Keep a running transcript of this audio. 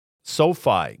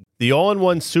SoFi, the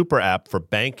all-in-one super app for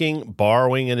banking,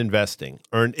 borrowing, and investing.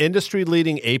 Earn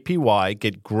industry-leading APY,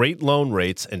 get great loan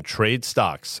rates, and trade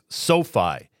stocks.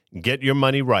 SoFi, get your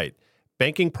money right.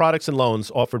 Banking products and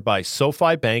loans offered by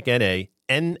SoFi Bank N.A.,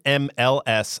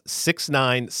 NMLS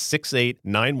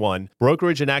 696891.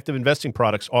 Brokerage and active investing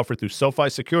products offered through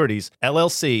SoFi Securities,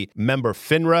 LLC, member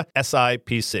FINRA,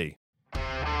 SIPC.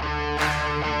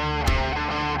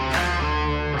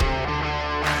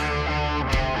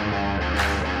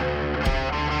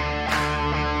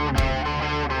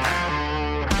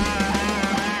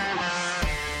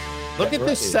 Look at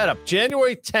this setup.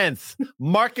 January 10th,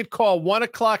 market call, 1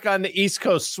 o'clock on the East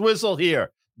Coast. Swizzle here.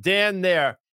 Dan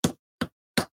there.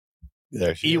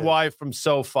 There she EY from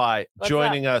SoFi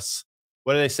joining us.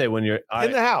 What do they say when you're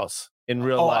in the house? In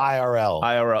real life. IRL.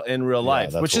 IRL, in real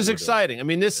life, which is exciting. I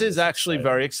mean, this is actually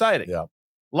very exciting. Yeah.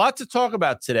 Lot to talk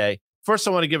about today. First,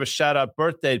 I want to give a shout out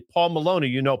birthday to Paul Maloney.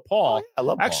 You know Paul. Oh, yeah, I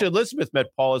love Paul. Actually, Elizabeth met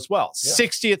Paul as well. Yeah.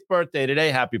 60th birthday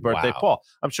today. Happy birthday, Paul.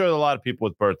 I'm sure there are a lot of people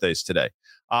with birthdays today.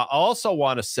 I also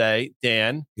want to say,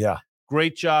 Dan,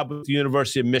 great job with the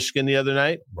University of Michigan the other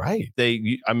night. Right.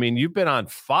 You've been on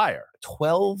fire.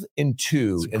 12-2 in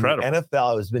the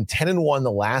NFL. It's been 10-1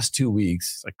 the last 2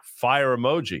 weeks. It's like fire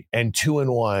emoji. And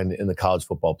 2-1 in the college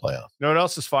football playoff. No one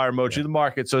else is fire emoji, the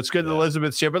market. So it's good that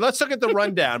Elizabeth's here. But let's look at the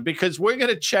rundown because we're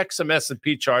going to check some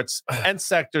S&P charts and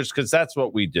sectors because that's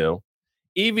what we do.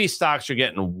 EV stocks are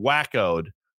getting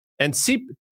wackoed. And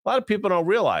a lot of people don't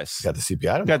realize. Got the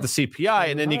CPI. Got the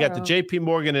CPI. And then you got the JP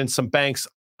Morgan and some banks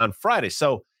on Friday.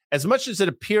 So as much as it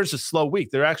appears a slow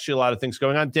week, there are actually a lot of things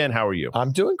going on. Dan, how are you?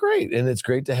 I'm doing great. And it's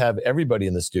great to have everybody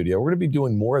in the studio. We're going to be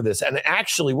doing more of this. And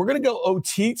actually, we're going to go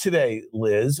OT today,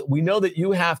 Liz. We know that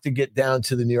you have to get down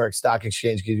to the New York Stock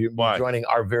Exchange because you're joining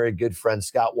our very good friend,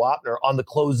 Scott Wapner, on the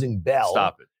closing bell.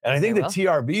 Stop it. And I think the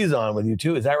TRB is on with you,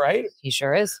 too. Is that right? He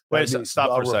sure is. Wait a second.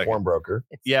 Stop for a second. Reform broker.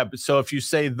 Yeah, but so if you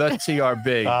say the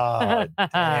TRB,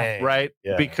 right?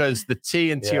 Yeah. Because the T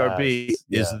in TRB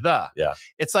is the. Yeah.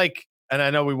 It's like, and I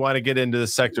know we want to get into the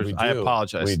sectors. I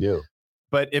apologize. We do.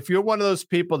 But if you're one of those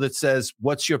people that says,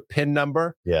 what's your PIN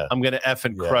number? Yeah. I'm going to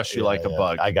effing crush you like a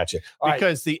bug. I got you.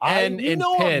 Because the N in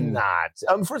PIN. I'm not.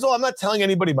 First of all, I'm not telling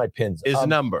anybody my PINs. Is a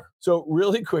number. So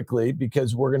really quickly,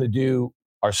 because we're going to do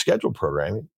our scheduled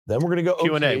programming, then we're going to go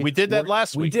Q&A. We did that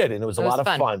last week. We did, and it was a lot of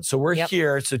fun. So we're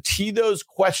here. So tee those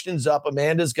questions up.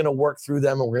 Amanda's going to work through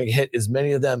them, and we're going to hit as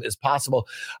many of them as possible.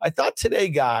 I thought today,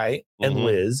 Guy and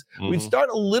Liz, we'd start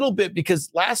a little bit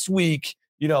because last week,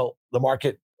 the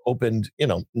market opened,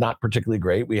 not particularly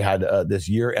great. We had this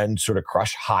year-end sort of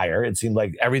crush higher. It seemed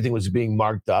like everything was being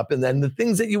marked up. And then the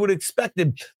things that you would have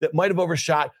expected that might have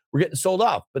overshot were getting sold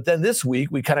off. But then this week,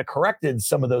 we kind of corrected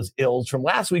some of those ills from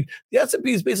last week. The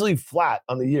S&P is basically flat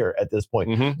on the year at this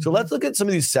point. So let's look at some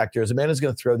of these sectors. Amanda's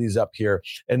going to throw these up here.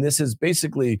 And this is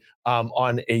basically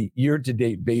on a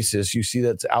year-to-date basis. You see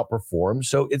that's outperformed.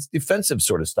 So it's defensive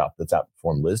sort of stuff that's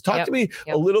outperformed. Liz, talk to me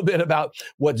a little bit about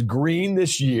what's green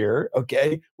this year,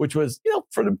 okay, which was,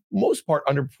 for the most part,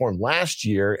 underperformed last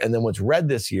year. And then what's red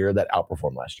this year that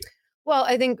outperformed last year. Well,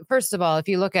 I think, first of all, if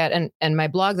you look at, and my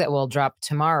blog that will drop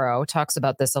tomorrow talks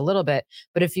about this a little bit,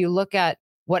 but if you look at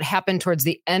what happened towards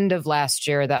the end of last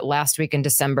year, that last week in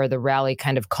December, the rally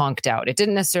kind of conked out. It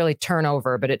didn't necessarily turn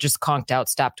over, but it just conked out,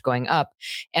 stopped going up.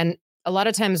 And a lot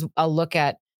of times I'll look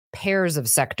at pairs of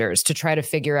sectors to try to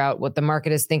figure out what the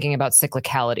market is thinking about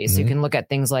cyclicality. So you can look at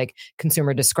things like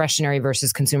consumer discretionary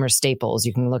versus consumer staples.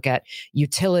 You can look at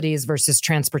utilities versus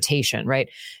transportation, right?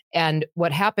 And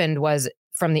what happened was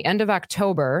from the end of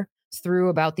October through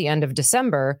about the end of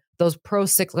December, those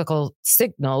pro-cyclical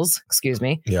signals,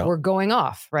 were going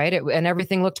off, right? And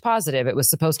everything looked positive. It was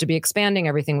supposed to be expanding.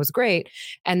 Everything was great.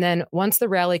 And then once the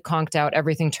rally conked out,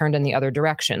 everything turned in the other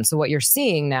direction. So what you're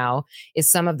seeing now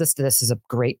is some of this. This is a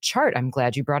great chart. I'm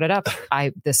glad you brought it up.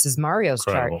 This is Mario's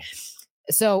chart.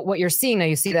 So what you're seeing now,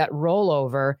 you see that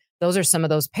rollover. Those are some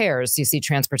of those pairs. You see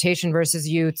transportation versus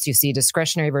utes. You see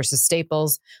discretionary versus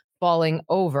staples falling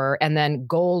over, and then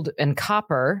gold and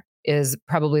copper is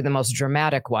probably the most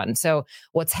dramatic one. So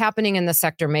what's happening in the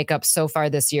sector makeup so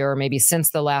far this year, or maybe since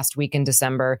the last week in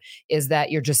December, is that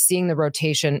you're just seeing the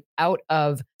rotation out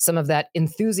of some of that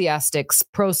enthusiastic,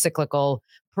 pro-cyclical,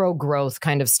 pro-growth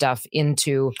kind of stuff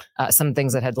into some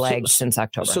things that had lagged since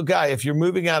October. So, Guy, if you're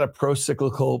moving out of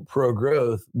pro-cyclical,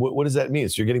 pro-growth, what does that mean?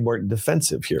 So you're getting more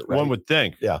defensive here, right? One would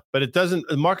think. Yeah. But it doesn't,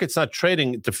 the market's not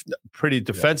trading pretty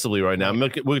defensively right now.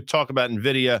 We'll talk about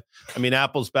NVIDIA.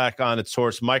 Apple's back on its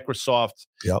horse. Microsoft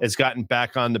has gotten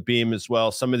back on the beam as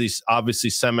well. Some of these, obviously,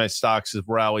 semi stocks have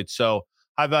rallied. So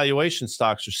high valuation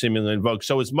stocks are seemingly in vogue.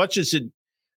 So as much as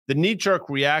the knee-jerk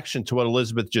reaction to what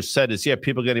Elizabeth just said is, yeah,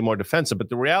 people getting more defensive, but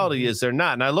the reality is they're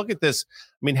not. And I look at this,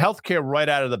 I mean, healthcare right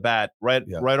out of the bat, right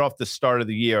off the start of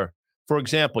the year. For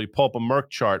example, you pull up a Merck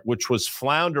chart, which was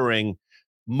floundering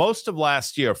most of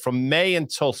last year. From May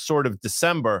until sort of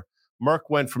December, Merck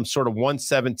went from sort of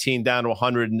 117 down to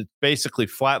 100 and basically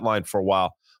flatlined for a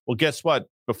while. Well, guess what?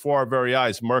 Before our very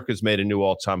eyes, Merck has made a new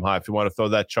all-time high. If you want to throw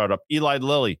that chart up, Eli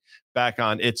Lilly back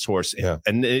on its horse. Yeah.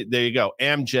 And there you go.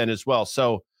 Amgen as well.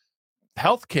 So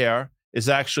healthcare is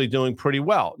actually doing pretty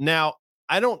well. Now,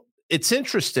 it's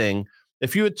interesting.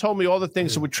 If you had told me all the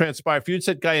things that would transpire, if you had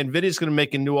said, Guy, NVIDIA is going to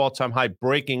make a new all-time high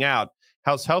breaking out,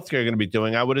 how's healthcare going to be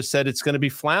doing? I would have said it's going to be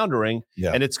floundering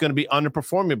and it's going to be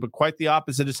underperforming, but quite the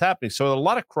opposite is happening. So a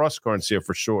lot of cross currents here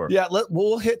for sure. Yeah,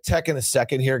 we'll hit tech in a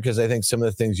second here because I think some of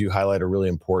the things you highlight are really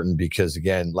important because,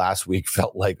 again, last week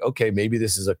felt like, okay, maybe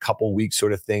this is a couple weeks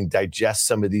sort of thing, digest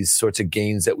some of these sorts of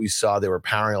gains that we saw. They were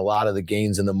powering a lot of the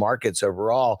gains in the markets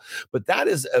overall, but that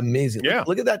is amazing. Yeah.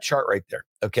 Look at that chart right there.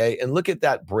 Okay. And look at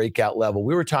that breakout level.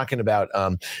 We were talking about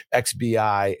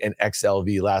XBI and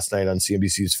XLV last night on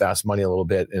CNBC's Fast Money a little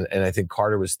bit. And I think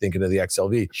Carter was thinking of the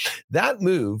XLV. That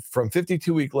move from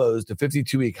 52-week lows to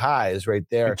 52-week highs right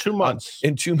there. In 2 months.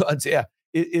 In 2 months. Yeah.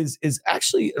 Is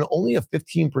actually only a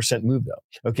 15% move,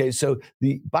 though. Okay, so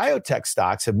the biotech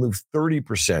stocks have moved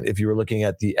 30% if you were looking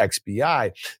at the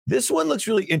XBI. This one looks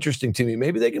really interesting to me.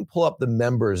 Maybe they can pull up the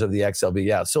members of the XLV.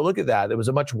 Yeah, so look at that. It was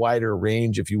a much wider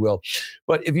range, if you will.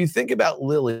 But if you think about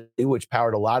Lilly, which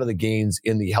powered a lot of the gains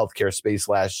in the healthcare space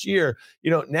last year,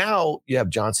 now you have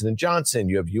Johnson & Johnson,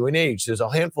 you have UNH, there's a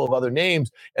handful of other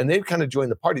names, and they've kind of joined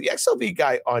the party. The XLV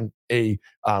guy on a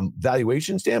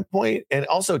valuation standpoint and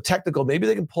also technical, maybe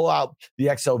they can pull out the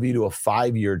XLV to a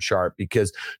 5-year chart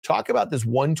because talk about this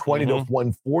 120 to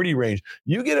 140 range.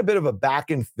 You get a bit of a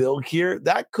back and fill here.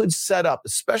 That could set up,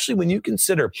 especially when you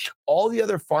consider all the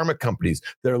other pharma companies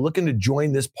that are looking to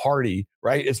join this party,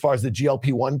 right? As far as the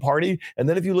GLP-1 party. And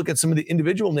then if you look at some of the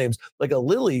individual names, like a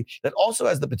Lilly that also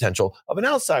has the potential of an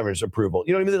Alzheimer's approval,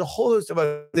 you know what I mean? There's a whole host of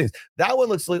other things. That one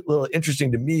looks a little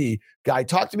interesting to me. Guy,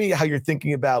 talk to me how you're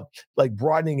thinking about like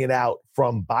broadening it out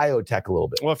from biotech a little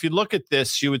bit. Well, if you look at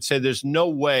this, you would say there's no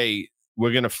way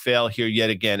we're going to fail here yet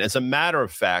again. As a matter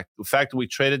of fact, the fact that we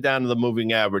traded down to the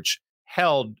moving average,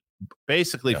 held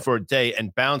basically for a day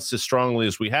and bounced as strongly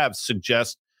as we have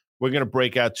suggests we're going to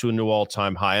break out to a new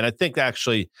all-time high. And I think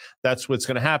actually that's what's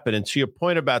going to happen. And to your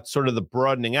point about sort of the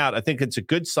broadening out, I think it's a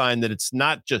good sign that it's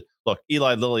not just, look,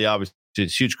 Eli Lilly obviously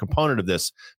is a huge component of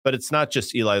this, but it's not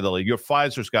just Eli Lilly. Your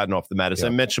Pfizer's gotten off the mat. As I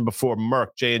mentioned before,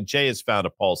 Merck, J&J has found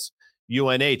a pulse,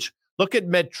 UNH. Look at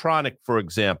Medtronic, for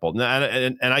example. Now,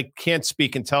 and I can't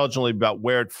speak intelligently about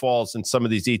where it falls in some of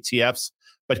these ETFs,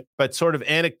 but sort of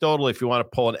anecdotally, if you want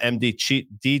to pull an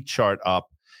MDT chart up,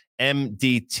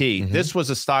 MDT. This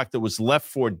was a stock that was left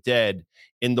for dead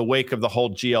in the wake of the whole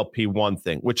GLP-1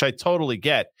 thing, which I totally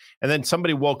get. And then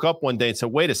somebody woke up one day and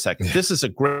said, wait a second, this is a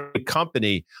great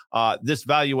company. This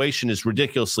valuation is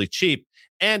ridiculously cheap.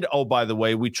 And, oh, by the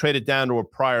way, we traded down to a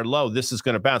prior low. This is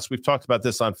going to bounce. We've talked about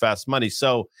this on Fast Money.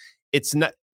 So it's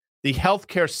not. The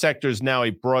healthcare sector is now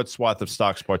a broad swath of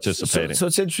stocks participating. So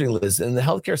it's interesting, Liz. And the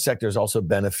healthcare sector is also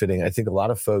benefiting. I think a lot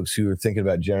of folks who are thinking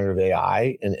about generative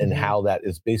AI and how that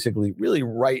is basically really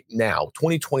right now,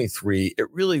 2023,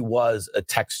 it really was a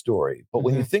tech story. But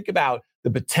when you think about the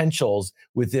potentials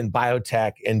within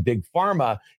biotech and big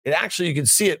pharma, it actually, you can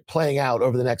see it playing out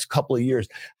over the next couple of years.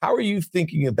 How are you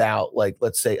thinking about, like,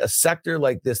 let's say a sector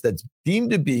like this that's deemed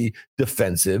to be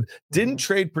defensive, didn't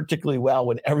trade particularly well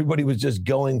when everybody was just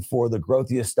going for the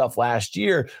growthiest stuff last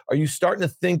year? Are you starting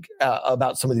to think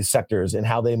about some of these sectors and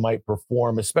how they might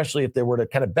perform, especially if they were to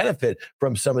kind of benefit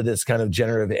from some of this kind of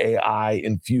generative AI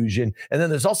infusion? And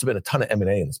then there's also been a ton of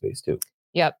M&A in the space too.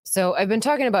 Yep. So I've been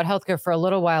talking about healthcare for a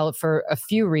little while for a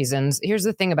few reasons. Here's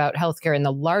the thing about healthcare in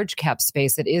the large cap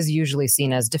space, it is usually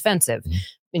seen as defensive.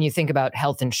 When you think about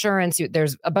health insurance,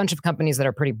 there's a bunch of companies that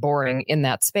are pretty boring in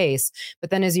that space. But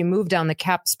then as you move down the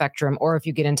cap spectrum, or if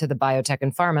you get into the biotech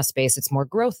and pharma space, it's more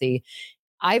growthy.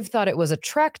 I've thought it was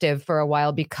attractive for a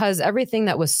while because everything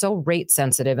that was so rate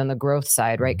sensitive in the growth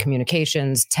side, right?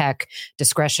 Communications, tech,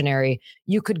 discretionary,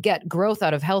 you could get growth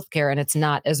out of healthcare and it's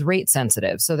not as rate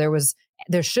sensitive. So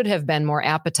there should have been more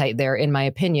appetite there, in my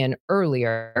opinion,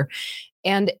 earlier.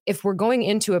 And if we're going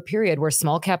into a period where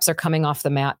small caps are coming off the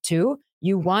mat too,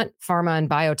 you want pharma and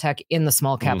biotech in the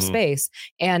small cap space.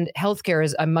 And healthcare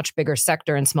is a much bigger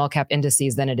sector in small cap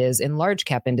indices than it is in large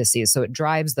cap indices. So it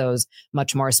drives those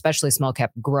much more, especially small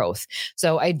cap growth.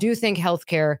 So I do think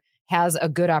healthcare has a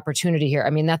good opportunity here. I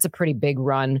mean, that's a pretty big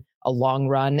run a long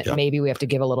run, maybe we have to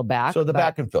give a little back. So the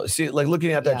back and fill. See, like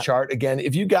looking at that chart again,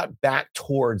 if you got back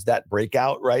towards that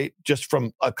breakout, right, just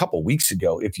from a couple weeks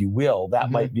ago, if you will,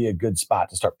 that might be a good spot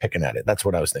to start picking at it. That's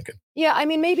what I was thinking. Yeah, I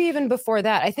mean, maybe even before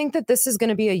that. I think that this is going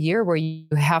to be a year where you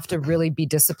have to really be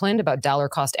disciplined about dollar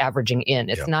cost averaging in.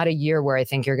 It's not a year where I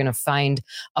think you're going to find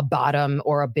a bottom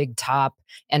or a big top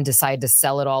and decide to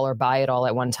sell it all or buy it all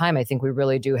at one time. I think we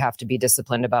really do have to be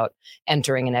disciplined about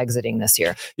entering and exiting this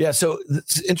year. Yeah. So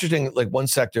it's interesting. Like one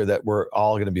sector that we're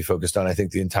all going to be focused on, I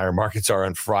think the entire markets are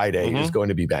on Friday, is going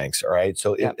to be banks. All right.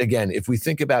 So again, if we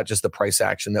think about just the price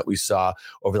action that we saw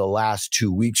over the last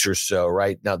 2 weeks or so,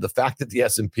 right now, the fact that the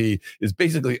S&P is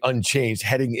basically unchanged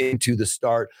heading into the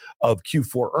start of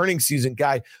Q4 earnings season.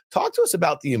 Guy, talk to us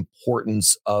about the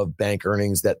importance of bank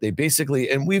earnings that they basically,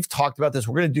 and we've talked about this,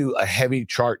 we're going to do a heavy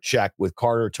chart check with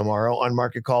Carter tomorrow on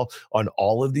Market Call on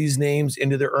all of these names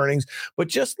into their earnings, but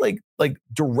just like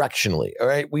directionally, all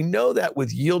right? We know that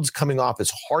with yields coming off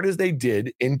as hard as they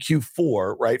did in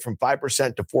Q4, right, from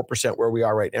 5% to 4% where we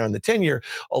are right now in the 10-year,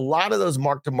 a lot of those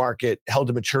mark-to-market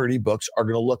held-to-maturity books are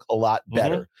going to look a lot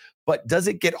better. But does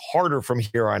it get harder from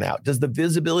here on out? Does the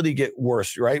visibility get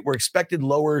worse, right? We're expected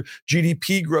lower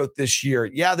GDP growth this year.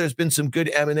 Yeah, there's been some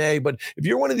good M&A, but if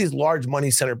you're one of these large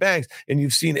money center banks and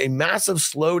you've seen a massive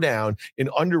slowdown in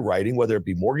underwriting, whether it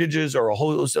be mortgages or a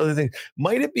whole host of other things,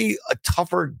 might it be a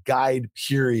tougher guide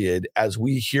period as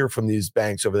we hear from these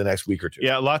banks over the next week or two?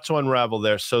 Yeah, lots to unravel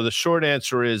there. So the short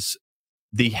answer is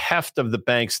the heft of the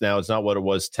banks now is not what it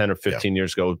was 10 or 15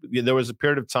 years ago. There was a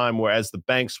period of time where as the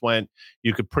banks went,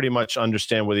 you could pretty much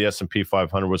understand where the S&P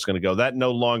 500 was going to go. That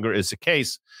no longer is the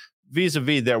case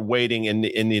vis-a-vis their weighting in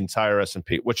the entire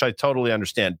S&P, which I totally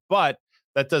understand. But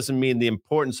that doesn't mean the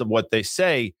importance of what they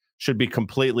say should be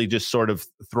completely just sort of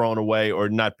thrown away or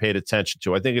not paid attention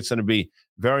to. I think it's going to be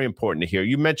very important to hear.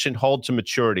 You mentioned hold to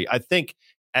maturity. I think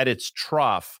at its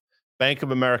trough, Bank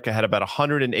of America had about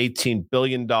 $118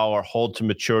 billion hold to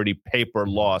maturity paper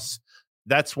loss.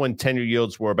 That's when 10-year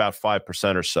yields were about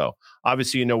 5% or so.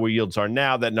 Obviously, you know where yields are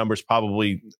now. That number's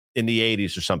probably in the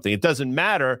 80s or something. It doesn't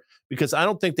matter because I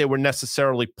don't think they were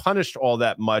necessarily punished all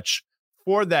that much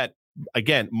for that,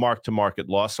 again, mark-to-market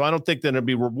loss. So I don't think they're going to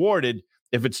be rewarded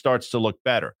if it starts to look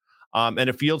better. And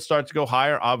if yields start to go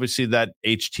higher, obviously that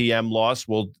HTM loss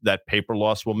that paper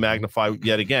loss will magnify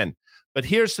yet again. But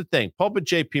here's the thing. Pull up a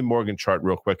JP Morgan chart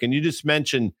real quick. And you just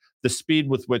mentioned the speed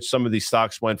with which some of these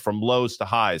stocks went from lows to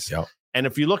highs. Yep. And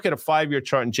if you look at a 5-year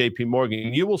chart in JP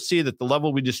Morgan, you will see that the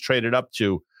level we just traded up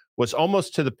to was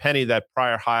almost to the penny that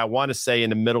prior high, I want to say in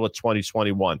the middle of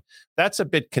 2021. That's a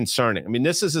bit concerning. I mean,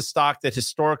 this is a stock that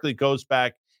historically goes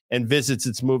back and visits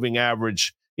its moving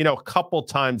average, a couple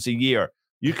times a year.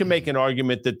 You can make an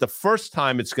argument that the first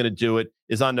time it's going to do it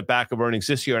is on the back of earnings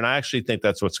this year. And I actually think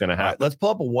that's what's going to happen. Right, let's pull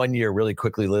up a 1 year really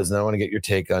quickly, Liz. And I want to get your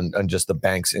take on just the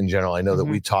banks in general. I know that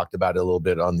we talked about it a little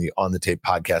bit on the tape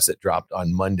podcast that dropped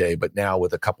on Monday, but now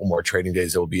with a couple more trading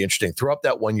days, it will be interesting. Throw up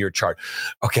that 1 year chart.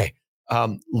 Okay.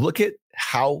 Look at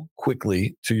how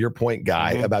quickly, to your point,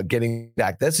 Guy, about getting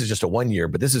back. This is just a 1 year,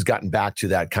 but this has gotten back to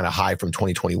that kind of high from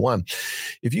 2021.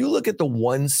 If you look at the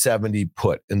 170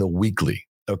 put in the weekly,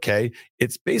 okay,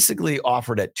 it's basically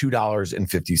offered at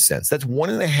 $2.50. That's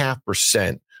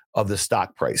 1.5% of the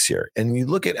stock price here. And you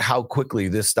look at how quickly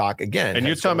this stock, again. And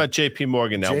you're talking about JP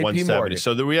Morgan now, JP 170. Morgan.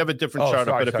 So we have a different chart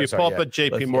up. But if you pull up a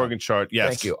JP Morgan chart, yes.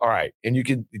 Thank you. All right. And you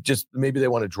can just, maybe they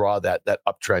want to draw that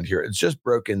uptrend here. It's just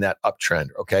broken that uptrend.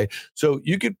 Okay. So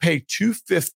you could pay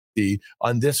 $2.50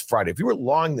 on this Friday. If you were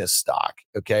long this stock,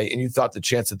 okay, and you thought the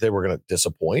chance that they were going to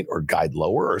disappoint or guide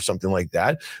lower or something like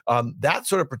that, that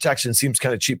sort of protection seems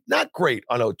kind of cheap. Not great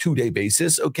on a 2-day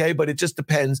basis, okay, but it just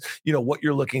depends, what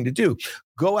you're looking to do.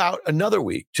 Go out another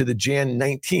week to the Jan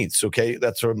 19th, okay?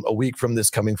 That's from a week from this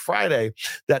coming Friday.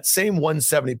 That same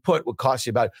 170 put would cost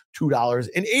you about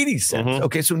 $2.80.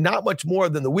 Okay, so not much more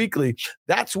than the weekly.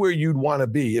 That's where you'd want to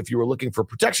be if you were looking for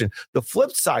protection. The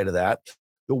flip side of that,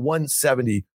 the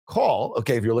 170 call,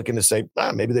 okay, if you're looking to say,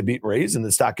 maybe they beat and raise and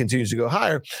the stock continues to go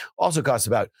higher, also costs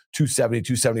about $270,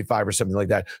 $275 or something like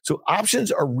that. So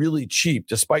options are really cheap,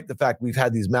 despite the fact we've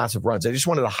had these massive runs. I just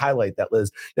wanted to highlight that,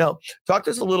 Liz. Now, talk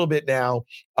to us a little bit now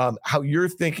how you're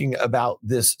thinking about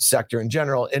this sector in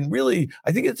general. And really,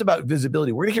 I think it's about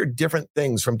visibility. We're going to hear different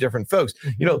things from different folks.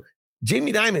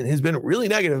 Jamie Dimon has been really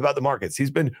negative about the markets.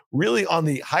 He's been really on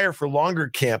the higher for longer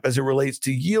camp as it relates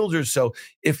to yields or so.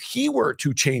 If he were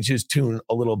to change his tune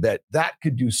a little bit, that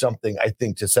could do something, I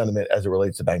think, to sentiment as it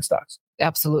relates to bank stocks.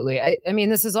 Absolutely. I mean,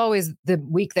 this is always the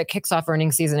week that kicks off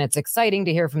earnings season. It's exciting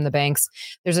to hear from the banks.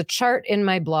 There's a chart in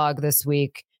my blog this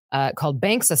week called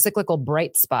Banks, a Cyclical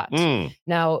Bright Spot.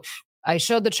 Now, I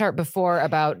showed the chart before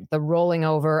about the rolling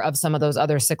over of some of those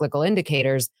other cyclical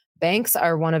indicators. Banks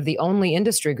are one of the only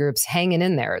industry groups hanging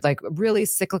in there, like a really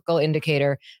cyclical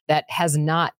indicator that has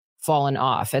not fallen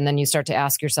off. And then you start to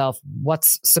ask yourself,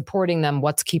 what's supporting them?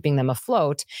 What's keeping them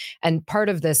afloat? And part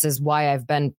of this is why I've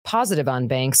been positive on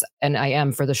banks, and I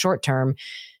am for the short term,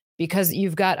 because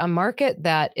you've got a market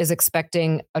that is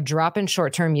expecting a drop in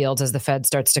short-term yields as the Fed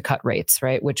starts to cut rates,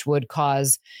 right? Which would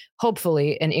cause,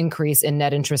 hopefully, an increase in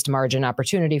net interest margin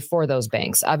opportunity for those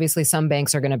banks. Obviously, some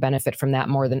banks are going to benefit from that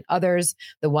more than others.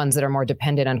 The ones that are more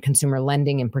dependent on consumer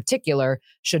lending in particular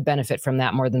should benefit from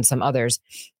that more than some others.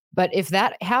 But if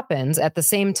that happens at the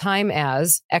same time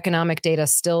as economic data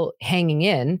still hanging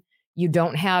in, you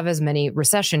don't have as many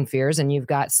recession fears, and you've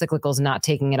got cyclicals not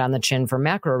taking it on the chin for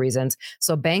macro reasons.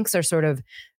 So banks are sort of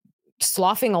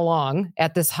sloughing along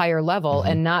at this higher level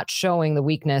and not showing the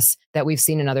weakness that we've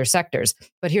seen in other sectors.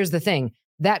 But here's the thing.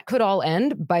 That could all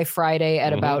end by Friday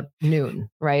at about noon,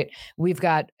 right? We've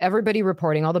got everybody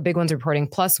reporting, all the big ones reporting,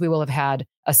 plus we will have had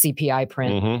a CPI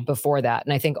print before that.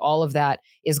 And I think all of that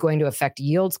is going to affect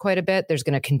yields quite a bit. There's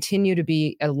going to continue to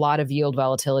be a lot of yield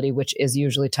volatility, which is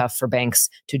usually tough for banks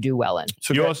to do well in.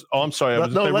 So you also, I'm sorry,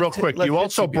 real quick. You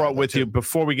also brought with you,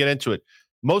 before we get into it,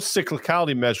 most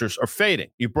cyclicality measures are fading.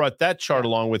 You brought that chart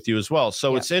along with you as well.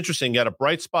 So it's interesting. You got a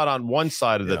bright spot on one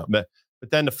side of the, but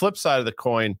then the flip side of the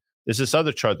coin is this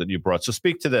other chart that you brought. So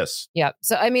speak to this. Yeah.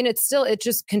 So, I mean, it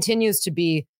just continues to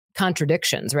be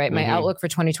contradictions, right? My outlook for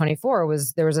 2024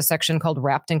 there was a section called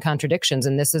Wrapped in Contradictions.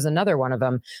 And this is another one of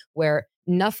them where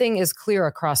nothing is clear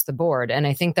across the board. And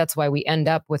I think that's why we end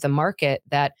up with a market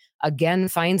that again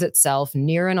finds itself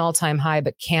near an all-time high,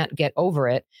 but can't get over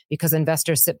it because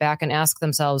investors sit back and ask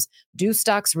themselves, do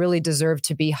stocks really deserve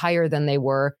to be higher than they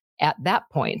were at that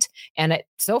point? And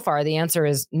so far, the answer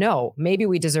is no. Maybe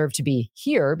we deserve to be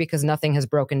here because nothing has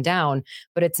broken down,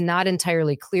 but it's not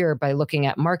entirely clear by looking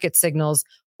at market signals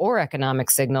or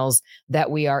economic signals that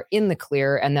we are in the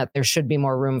clear and that there should be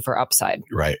more room for upside.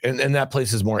 Right. And that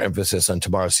places more emphasis on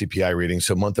tomorrow's CPI reading.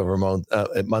 So month over month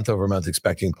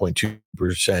expecting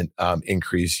 0.2%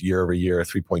 increase year over year,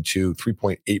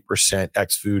 3.8%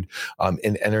 ex food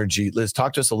in energy. Liz,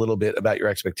 talk to us a little bit about your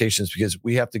expectations, because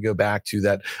we have to go back to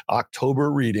that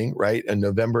October reading, right? And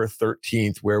November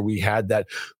 13th, where we had that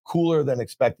cooler than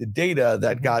expected data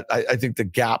that got, I think the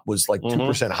gap was like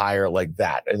 2% higher like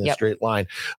that in a straight line.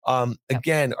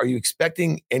 Again, are you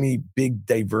expecting any big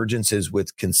divergences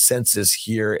with consensus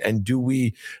here? And do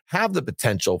we have the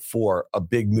potential for a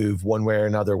big move one way or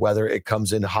another, whether it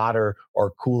comes in hotter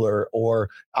or cooler? Or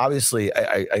obviously,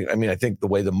 I mean, I think the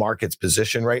way the market's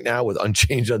positioned right now with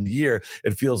unchanged on the year,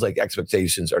 it feels like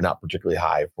expectations are not particularly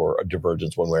high for a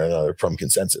divergence one way or another from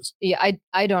consensus. Yeah,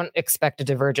 I don't expect a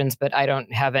divergence, but I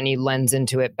don't have any lens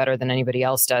into it better than anybody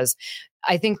else does.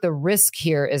 I think the risk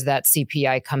here is that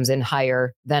CPI comes in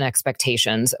higher than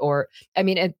expectations,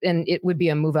 and it would be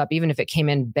a move up, even if it came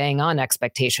in bang on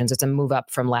expectations, it's a move up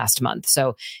from last month.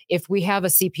 So if we have a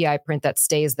CPI print that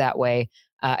stays that way,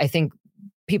 I think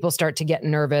people start to get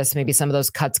nervous. Maybe some of those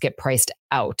cuts get priced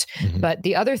out. But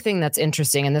the other thing that's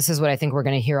interesting, and this is what I think we're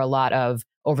going to hear a lot of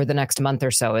over the next month or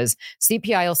so, is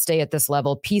CPI will stay at this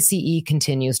level. PCE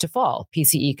continues to fall.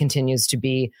 PCE continues to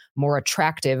be more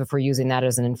attractive, if we're using that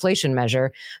as an inflation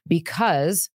measure,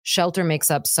 because shelter makes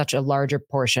up such a larger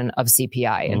portion of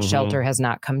CPI, and shelter has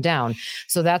not come down.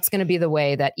 So that's going to be the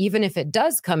way that even if it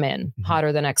does come in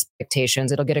hotter than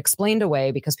expectations, it'll get explained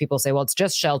away because people say, well, it's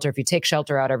just shelter. If you take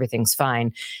shelter out, everything's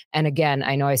fine. And again,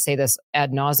 I know I say this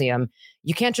ad nauseum,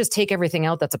 you can't just take everything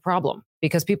out that's a problem,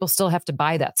 because people still have to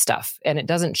buy that stuff. And it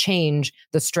doesn't change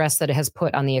the stress that it has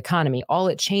put on the economy. All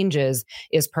it changes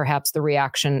is perhaps the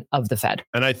reaction of the Fed.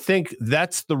 And I think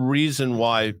that's the reason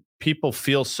why people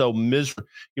feel so miserable.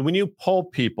 When you poll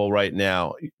people right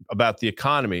now about the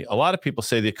economy, a lot of people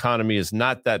say the economy is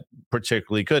not that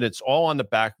particularly good. It's all on the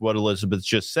back of what Elizabeth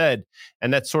just said.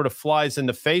 And that sort of flies in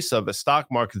the face of a stock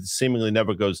market that seemingly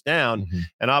never goes down.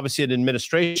 And obviously an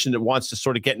administration that wants to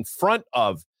sort of get in front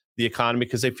of the economy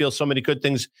because they feel so many good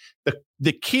things.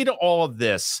 The key to all of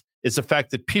this is the fact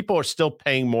that people are still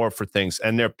paying more for things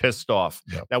and they're pissed off.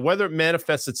 Now, whether it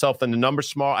manifests itself in the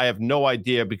numbers tomorrow, I have no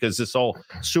idea, because this whole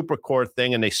super core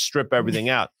thing and they strip everything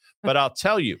out. But I'll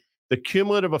tell you, the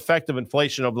cumulative effect of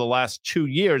inflation over the last 2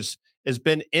 years has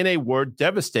been, in a word,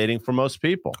 devastating for most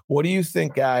people. What do you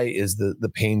think, Guy, is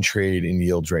the pain trade in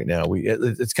yields right now?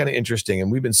 It's kind of interesting,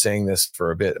 and we've been saying this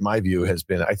for a bit. My view has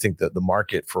been, I think that the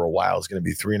market for a while is going to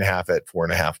be 3.5 at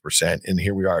 4.5%, and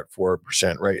here we are at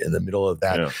 4%, right in the middle of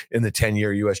that, in the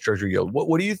 10-year U.S. Treasury yield.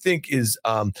 What do you think is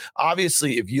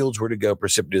obviously, if yields were to go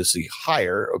precipitously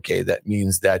higher, okay, that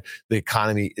means that the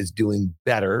economy is doing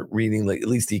better, reading like at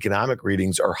least the economic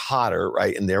readings are hotter,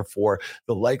 right, and therefore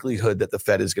the likelihood that the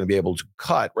Fed is going to be able to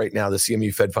cut. Right now, the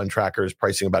CME Fed Fund Tracker is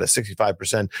pricing about a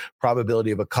 65%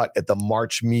 probability of a cut at the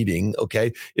March meeting.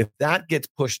 Okay. If that gets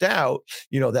pushed out,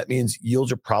 that means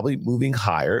yields are probably moving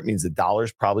higher. It means the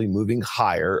dollar's probably moving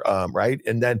higher. Right.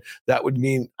 And then that would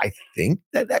mean, I think,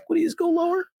 that equities go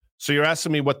lower. So you're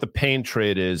asking me what the pain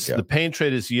trade is. Yeah. The pain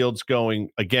trade is yields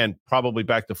going, again, probably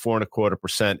back to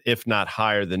 4.25%, if not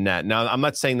higher than that. Now, I'm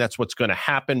not saying that's what's going to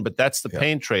happen, but that's the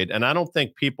pain trade. And I don't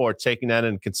think people are taking that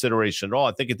into consideration at all.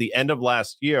 I think at the end of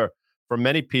last year, for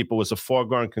many people, was a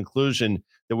foregone conclusion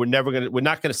that we're not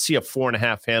going to see a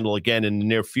 4.5 handle again in the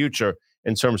near future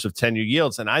in terms of 10-year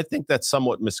yields. And I think that's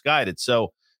somewhat misguided.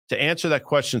 So to answer that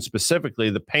question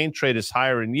specifically, the pain trade is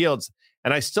higher in yields.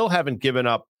 And I still haven't given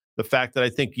up the fact that I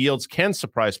think yields can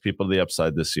surprise people to the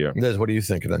upside this year. Liz, what are you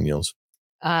thinking on yields?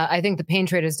 I think the pain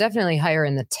trade is definitely higher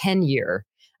in the 10-year.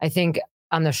 I think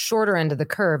on the shorter end of the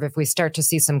curve, if we start to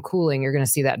see some cooling, you're going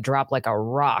to see that drop like a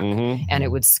rock, and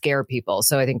it would scare people.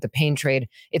 So I think the pain trade,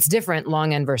 it's different,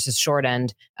 long end versus short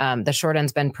end. The short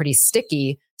end's been pretty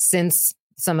sticky since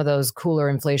some of those cooler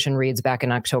inflation reads back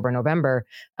in October, November.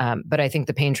 But I think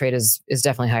the pain trade is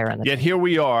definitely higher on the. Yet here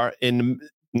we are in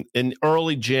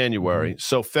early January.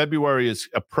 So February is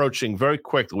approaching very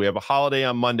quickly. We have a holiday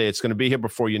on Monday. It's going to be here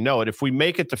before you know it. If we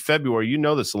make it to February, you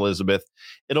know this, Elizabeth,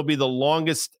 it'll be the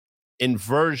longest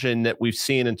inversion that we've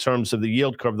seen in terms of the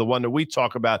yield curve, the one that we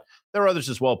talk about. There are others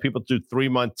as well. People do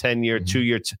 3-month, 10-year,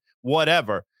 2-year,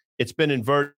 whatever. It's been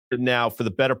inverted now for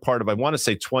the better part of, I want to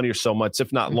say 20 or so months,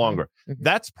 if not longer.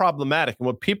 That's problematic. And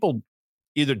what people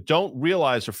either don't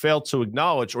realize or fail to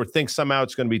acknowledge or think somehow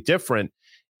it's going to be different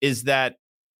is that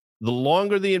the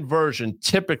longer the inversion,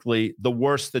 typically the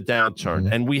worse the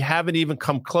downturn. And we haven't even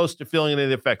come close to feeling any of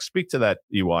the effects. Speak to that,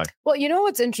 EY. Well, you know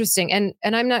what's interesting, and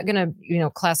I'm not going to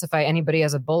classify anybody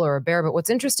as a bull or a bear, but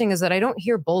what's interesting is that I don't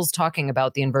hear bulls talking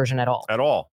about the inversion at all. At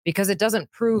all. Because it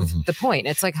doesn't prove the point.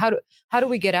 It's like, how do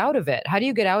we get out of it? How do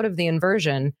you get out of the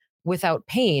inversion without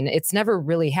pain? It's never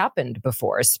really happened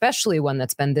before, especially one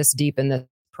that's been this deep and this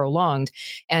prolonged.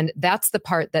 And that's the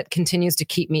part that continues to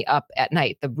keep me up at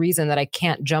night. The reason that I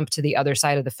can't jump to the other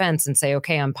side of the fence and say,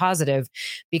 okay, I'm positive,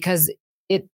 because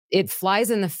it flies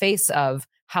in the face of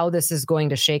how this is going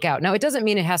to shake out. Now, it doesn't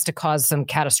mean it has to cause some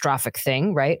catastrophic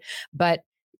thing, right? But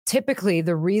typically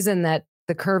the reason that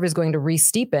the curve is going to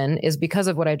re-steepen is because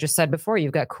of what I just said before.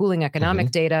 You've got cooling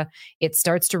economic data. It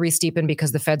starts to re-steepen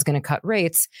because the Fed's going to cut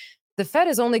rates. The Fed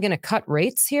is only going to cut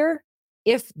rates here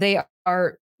if they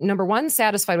are, number one,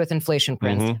 satisfied with inflation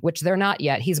prints, which they're not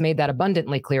yet. He's made that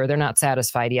abundantly clear. They're not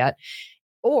satisfied yet.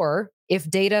 Or if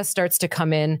data starts to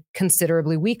come in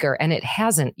considerably weaker, and it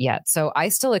hasn't yet. So I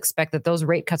still expect that those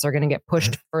rate cuts are going to get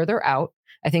pushed further out.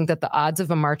 I think that the odds of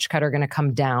a March cut are going to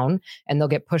come down and they'll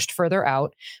get pushed further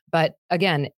out. But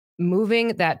again, moving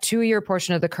that 2-year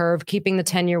portion of the curve, keeping the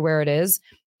 10-year where it is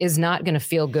not going to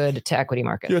feel good to equity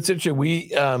markets. It's interesting. We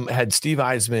had Steve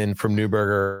Eisman from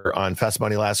Neuberger on Fast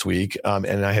Money last week,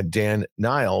 and I had Dan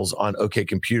Niles on OK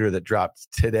Computer that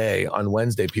dropped today on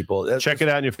Wednesday. People, check it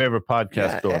out in your favorite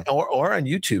podcast store, or on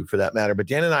YouTube for that matter. But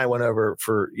Dan and I went over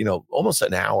for almost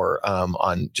an hour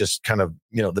on just kind of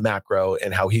the macro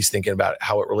and how he's thinking about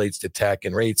how it relates to tech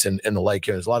and rates and the like.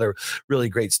 There's a lot of really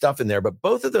great stuff in there. But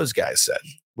both of those guys said,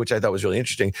 which I thought was really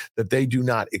interesting, that they do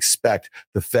not expect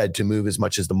the Fed to move as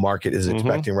much as the market is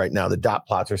expecting right now. The dot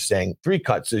plots are saying 3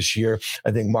 cuts this year.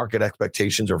 I think market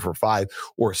expectations are for 5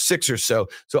 or 6 or so.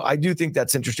 So I do think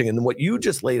that's interesting. And what you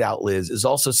just laid out, Liz, is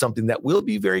also something that will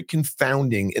be very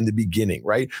confounding in the beginning,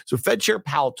 right? So Fed Chair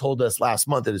Powell told us last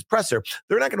month at his presser,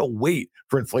 they're not going to wait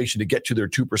for inflation to get to their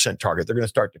 2% target. They're going to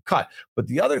start to cut. But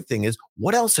the other thing is,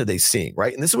 what else are they seeing,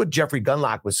 right? And this is what Jeffrey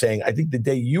Gundlach was saying, I think the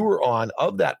day you were on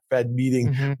of that Fed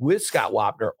meeting with Scott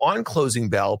Wapner on Closing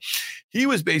Bell. He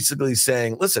was basically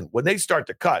saying, listen, when they start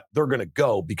to cut, they're going to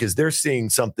go because they're seeing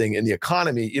something in the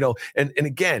economy, and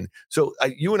again, so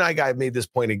you and I have made this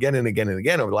point again and again and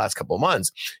again over the last couple of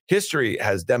months. History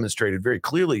has demonstrated very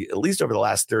clearly, at least over the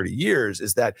last 30 years,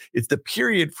 is that it's the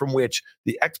period from which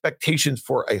the expectations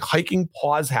for a hiking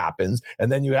pause happens.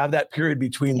 And then you have that period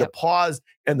between the pause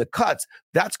and the cuts.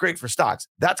 That's great for stocks.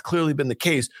 That's clearly been the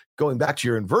case. Going back to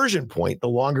your inversion point, the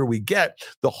longer we get,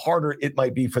 the harder it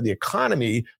might be for the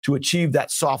economy to achieve achieve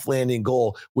that soft landing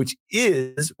goal, which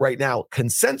is right now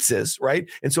consensus, right?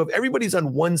 And so if everybody's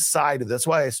on one side of that's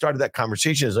why I started that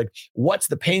conversation is like, what's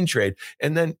the pain trade?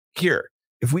 And then here,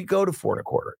 if we go to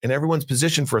 4.25 and everyone's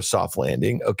positioned for a soft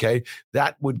landing, okay,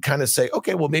 that would kind of say,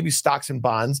 okay, well, maybe stocks and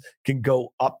bonds can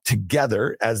go up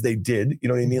together as they did, you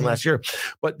know what I mean, last year.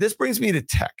 But this brings me to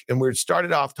tech. And we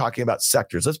started off talking about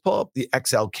sectors. Let's pull up the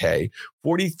XLK.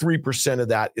 43% of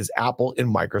that is Apple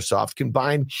and Microsoft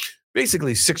combined.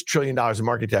 Basically $6 trillion in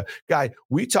market cap. Guy,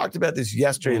 we talked about this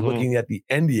yesterday looking at the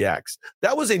NDX.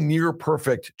 That was a near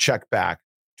perfect check back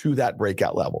to that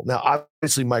breakout level. Now,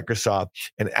 obviously, Microsoft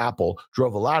and Apple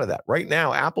drove a lot of that. Right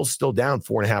now, Apple's still down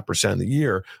 4.5% in the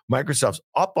year. Microsoft's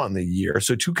up on the year.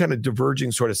 So two kind of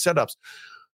diverging sort of setups.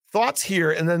 Thoughts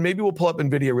here, and then maybe we'll pull up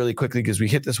NVIDIA really quickly because we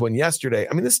hit this one yesterday.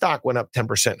 I mean, this stock went up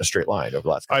 10% in a straight line over the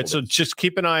last couple All right, so just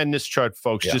keep an eye on this chart,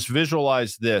 folks. Yeah. Just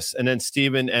visualize this. And then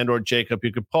Stephen and or Jacob,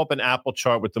 you could pull up an Apple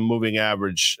chart with the moving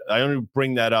average. I only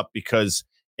bring that up because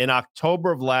in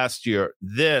October of last year,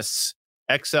 this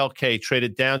XLK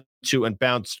traded down to and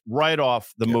bounced right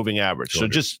off the moving average. So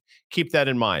just keep that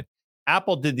in mind.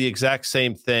 Apple did the exact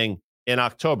same thing in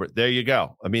October. There you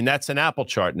go. I mean, that's an Apple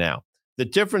chart now. The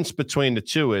difference between the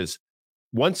two is,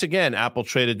 once again, Apple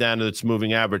traded down to its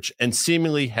moving average and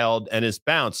seemingly held and is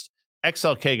bounced.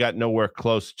 XLK got nowhere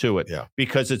close to it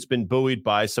because it's been buoyed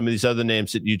by some of these other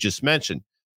names that you just mentioned.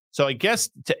 So I guess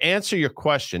to answer your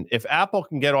question, if Apple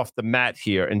can get off the mat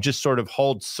here and just sort of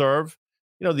hold serve,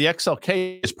 you know, the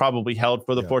XLK is probably held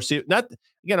for the foreseeable. Not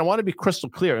again, I want to be crystal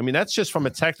clear. I mean, that's just from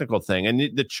a technical thing. And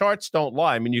the charts don't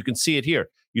lie. I mean, you can see it here.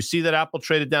 You see that Apple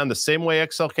traded down the same way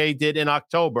XLK did in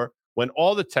October when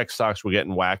all the tech stocks were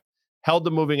getting whacked, held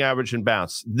the moving average and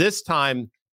bounced. This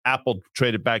time, Apple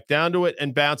traded back down to it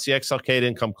and bounced. The XLK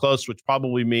didn't come close, which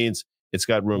probably means it's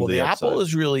got room to the upside. Apple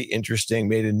is really interesting.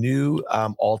 Made a new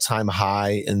all-time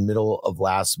high in the middle of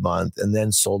last month and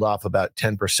then sold off about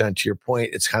 10%. To your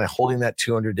point, it's kind of holding that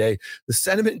 200-day. The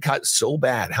sentiment got so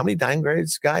bad. How many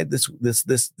downgrades, Guy, this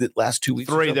the last 2 weeks?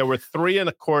 3. So? There were 3 in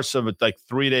the course of a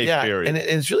 3-day period. And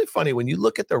it's really funny when you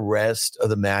look at the rest of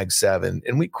the Mag 7,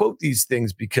 and we quote these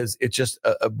things because it's just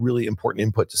a really important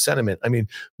input to sentiment. I mean,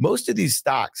 most of these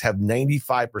stocks have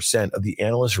 95% of the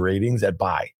analyst ratings at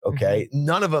buy, okay?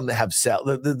 None of them have sell.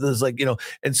 There's like, you know,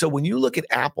 and so when you look at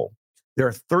Apple, there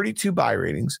are 32 buy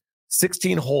ratings,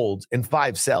 16 holds, and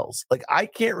 5 sells. Like, I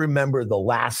can't remember the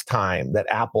last time that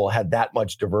Apple had that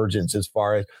much divergence as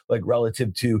far as like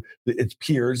relative to its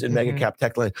peers in mega cap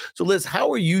tech land. So Liz,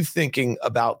 how are you thinking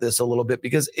about this a little bit?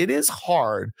 Because it is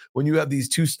hard when you have these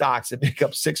two stocks that make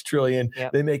up 6 trillion.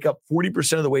 They make up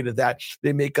 40% of the weight of that.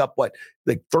 They make up what,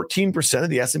 like 13%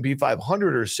 of the S&P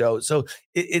 500 or so. So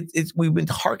it's we've been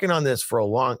harping on this for a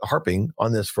long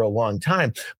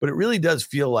time, but it really does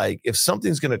feel like if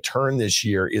something's going to turn this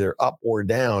year, either up or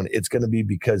down, it's going to be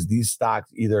because these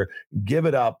stocks either give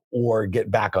it up or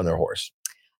get back on their horse.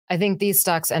 I think these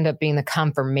stocks end up being the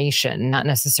confirmation, not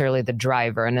necessarily the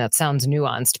driver. And that sounds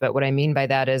nuanced, but what I mean by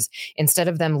that is instead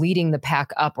of them leading the pack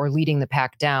up or leading the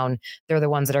pack down, they're the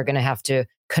ones that are going to have to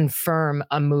confirm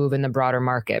a move in the broader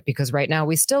market. Because right now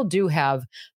we still do have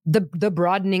the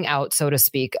broadening out, so to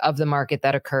speak, of the market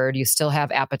that occurred. You still have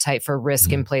appetite for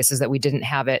risk in places that we didn't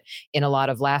have it in a lot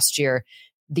of last year.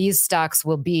 These stocks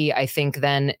will be, I think,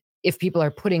 then if people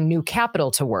are putting new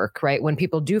capital to work, right? When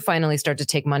people do finally start to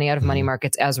take money out of money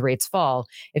markets as rates fall,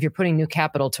 if you're putting new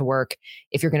capital to work,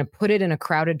 if you're going to put it in a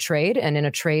crowded trade and in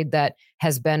a trade that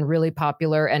has been really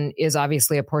popular and is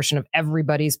obviously a portion of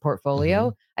everybody's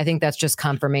portfolio, I think that's just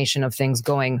confirmation of things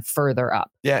going further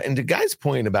up. Yeah. And to Guy's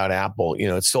point about Apple, you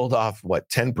know, it sold off,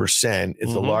 10%.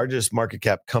 It's the largest market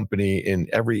cap company in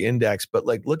every index. But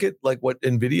like, look at like what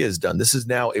NVIDIA has done. This is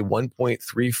now a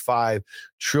 $1.35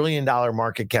 trillion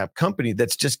market cap company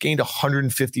that's just gained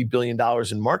 $150 billion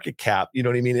in market cap, you know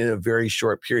what I mean, in a very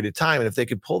short period of time. And if they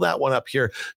could pull that one up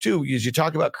here too, because you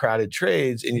talk about crowded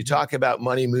trades and you talk about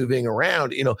money moving around,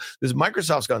 you know, this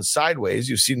Microsoft's gone sideways.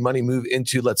 You've seen money move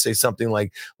into, let's say, something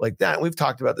like that. And we've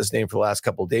talked about this name for the last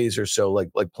couple of days or so, like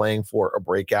playing for a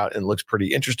breakout, and looks pretty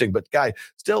interesting. But Guy,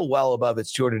 still well above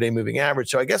its 200-day moving average.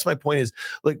 So I guess my point is,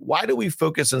 like, why do we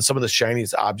focus on some of the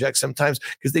shiniest objects sometimes?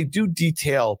 Because they do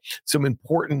detail some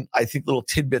important, I think, little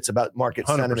tidbits about market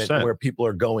 100%. sentiment and where people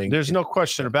are going. There's no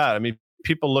question about it. I mean,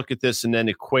 people look at this and then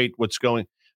equate what's going.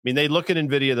 I mean, they look at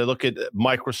NVIDIA, they look at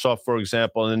Microsoft, for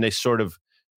example, and then they sort of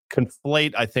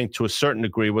conflate, I think, to a certain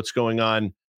degree, what's going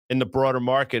on in the broader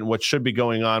market and what should be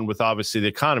going on with obviously the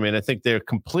economy. And I think they're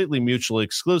completely mutually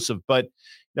exclusive. But, you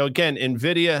know, again,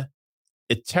 NVIDIA,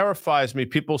 it terrifies me.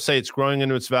 People say it's growing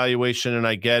into its valuation, and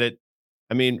I get it.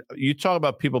 I mean, you talk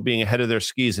about people being ahead of their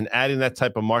skis and adding that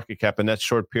type of market cap in that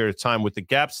short period of time with the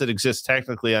gaps that exist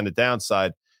technically on the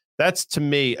downside. That's, to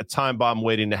me, a time bomb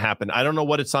waiting to happen. I don't know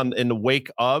what it's on in the wake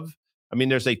of. I mean,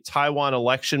 there's a Taiwan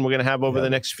election we're going to have over the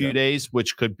next few days,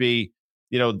 which could be,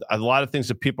 a lot of things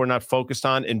that people are not focused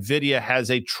on. NVIDIA has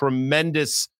a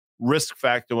tremendous risk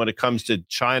factor when it comes to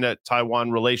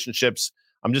China-Taiwan relationships.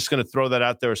 I'm just going to throw that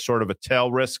out there as sort of a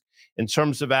tail risk. In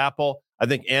terms of Apple, I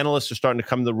think analysts are starting to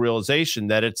come to the realization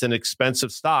that it's an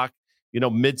expensive stock,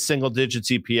 mid-single digits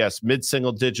EPS,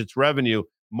 mid-single digits revenue,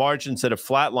 margins that have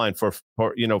flatlined for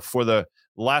the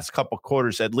last couple of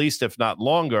quarters, at least, if not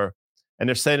longer. And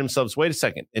they're saying to themselves, wait a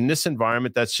second, in this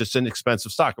environment, that's just an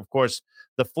expensive stock. Of course,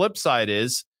 the flip side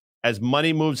is, as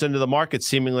money moves into the market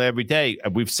seemingly every day,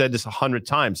 and we've said this 100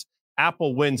 times,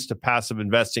 Apple wins to passive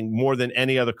investing more than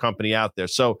any other company out there.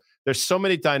 So there's so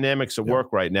many dynamics at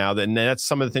work right now, and that's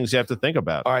some of the things you have to think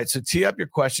about. All right, so tee up your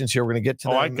questions here. We're going to get to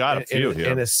them I got a few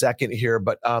in a second here,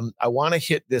 but I want to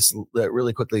hit this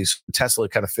really quickly. Tesla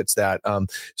kind of fits that.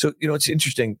 So, it's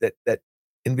interesting that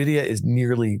NVIDIA is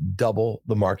nearly double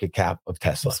the market cap of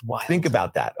Tesla. Think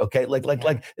about that, okay?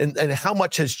 And how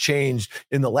much has changed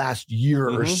in the last year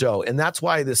or so. And that's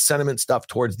why this sentiment stuff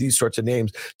towards these sorts of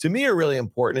names, to me, are really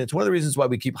important. It's one of the reasons why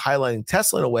we keep highlighting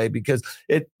Tesla in a way, because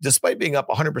it, despite being up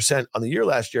 100% on the year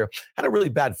last year, had a really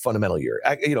bad fundamental year.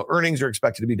 Earnings are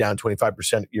expected to be down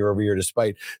 25% year over year,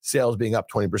 despite sales being up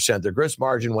 20%. Their gross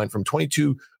margin went from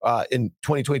 22 in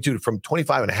 2022 from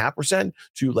 25.5%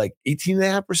 to like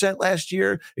 18.5% last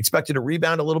year. Expected to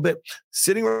rebound a little bit,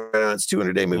 sitting right on its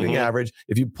 200-day moving average.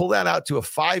 If you pull that out to a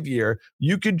 5-year,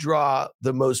 you could draw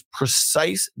the most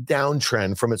precise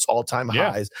downtrend from its all-time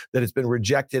highs that it's been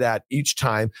rejected at each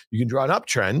time. You can draw an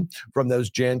uptrend from those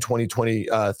Jan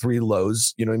 2023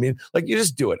 lows. You know what I mean? Like, you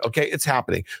just do it. Okay, it's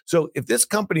happening. So if this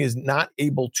company is not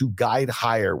able to guide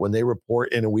higher when they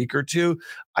report in a week or two,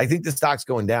 I think the stock's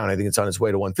going down. I think it's on its way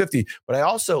to 150. But I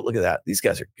also, look at that. These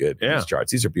guys are good. These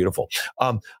charts. These are beautiful.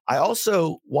 I also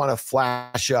want to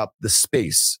flash up the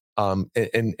space and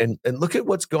look at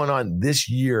what's going on this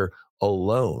year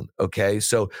alone. Okay.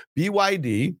 So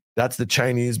BYD, that's the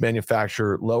Chinese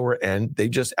manufacturer, lower end. They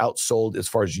just outsold, as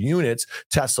far as units,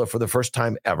 Tesla for the first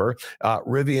time ever.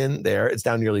 Rivian there, it's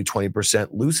down nearly 20%.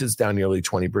 Lucid's down nearly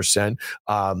 20%.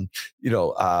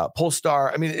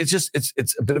 Polestar. I mean, it's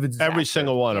a bit of a disaster. Every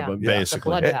single one of them,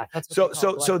 basically.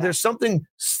 So there's something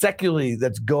secularly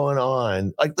that's going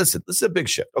on. Like, listen, this is a big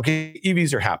shift. Okay,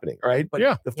 EVs are happening, right?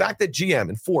 But the fact that GM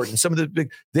and Ford and some of the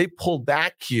they pulled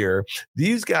back here,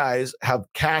 these guys have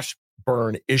cash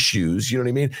burn issues, you know what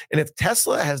I mean? And if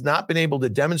Tesla has not been able to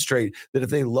demonstrate that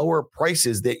if they lower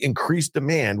prices, they increase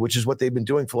demand, which is what they've been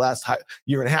doing for the last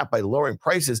year and a half by lowering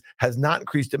prices, has not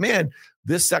increased demand,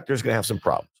 this sector is going to have some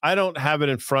problems. I don't have it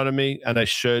in front of me, and I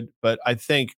should, but I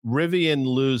think Rivian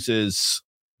loses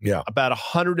about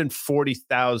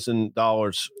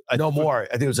 $140,000. No more.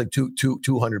 I think it was like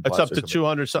 200. It's up to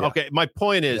 200. So, okay, my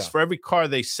point is, for every car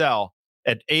they sell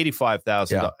at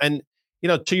 $85,000, and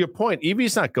to your point, EV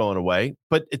is not going away,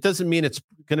 but it doesn't mean it's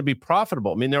going to be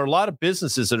profitable. I mean, there are a lot of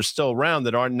businesses that are still around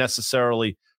that aren't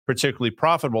necessarily particularly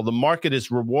profitable. The market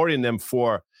is rewarding them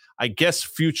for, I guess,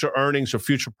 future earnings or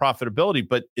future profitability,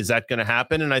 but is that going to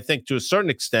happen? And I think to a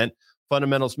certain extent,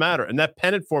 fundamentals matter. And that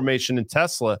pennant formation in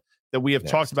Tesla that we have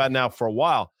talked about now for a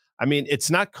while, I mean,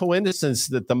 it's not coincidence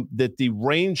that the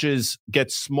ranges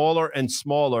get smaller and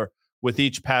smaller with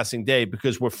each passing day,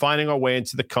 because we're finding our way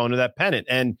into the cone of that pennant.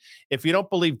 And if you don't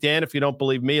believe Dan, if you don't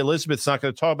believe me, Elizabeth's not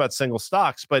going to talk about single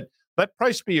stocks, but let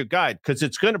price be your guide, because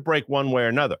it's going to break one way or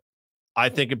another. I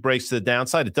think it breaks to the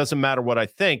downside. It doesn't matter what I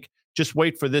think. Just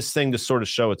wait for this thing to sort of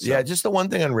show itself. Yeah, just the one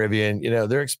thing on Rivian,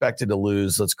 they're expected to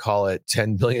lose, let's call it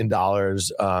 $10 billion,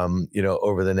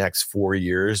 over the next 4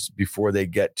 years before they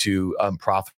get to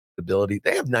profitability.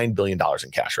 They have $9 billion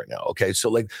in cash right now. Okay. So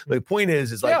the point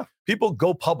is people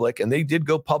go public, and they did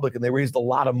go public, and they raised a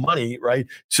lot of money, right?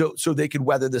 So they could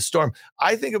weather the storm.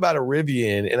 I think about a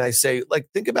Rivian, and I say,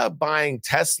 think about buying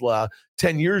Tesla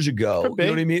 10 years ago. You know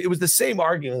what I mean? It was the same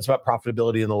arguments about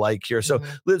profitability and the like here. So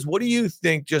Liz, what do you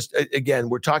think? Just again,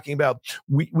 we're talking about,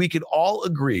 we could all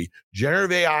agree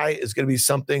generative AI is going to be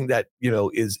something that, we're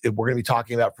going to be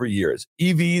talking about for years.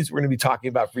 EVs, we're going to be talking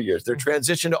about for years. Their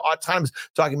transition to autonomous,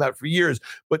 talking about for years.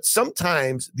 But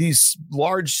sometimes these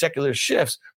large secular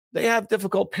shifts, they have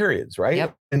difficult periods, right?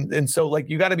 Yep. And so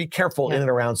you got to be careful in and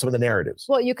around some of the narratives.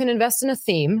 Well, you can invest in a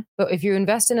theme, but if you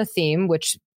invest in a theme,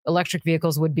 which electric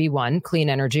vehicles would be one, clean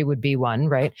energy would be one,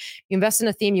 right? You invest in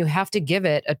a theme, you have to give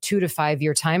it a 2 to 5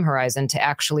 year time horizon to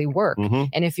actually work.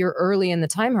 And if you're early in the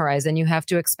time horizon, you have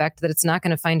to expect that it's not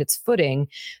going to find its footing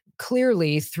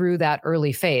clearly through that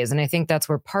early phase. And I think that's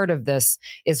where part of this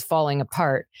is falling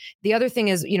apart. The other thing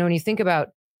is, when you think about,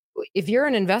 if you're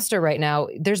an investor right now,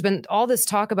 there's been all this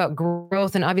talk about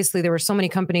growth. And obviously there were so many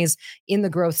companies in the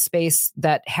growth space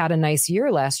that had a nice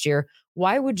year last year.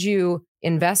 Why would you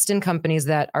invest in companies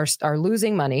that are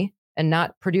losing money and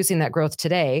not producing that growth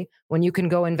today, when you can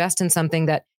go invest in something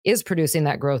that is producing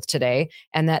that growth today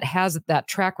and that has that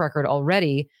track record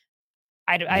already?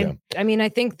 I mean, I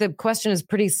think the question is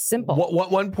pretty simple.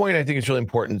 One point I think is really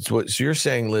important. So you're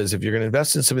saying, Liz, if you're going to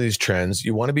invest in some of these trends,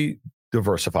 you want to be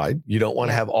diversified. You don't want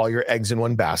to have all your eggs in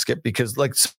one basket, because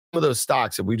like some of those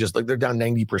stocks, if we just they're down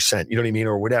 90%, you know what I mean?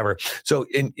 Or whatever. So,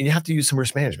 and you have to use some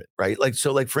risk management, right? Like,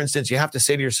 so like, for instance, you have to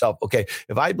say to yourself, okay,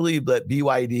 if I believe that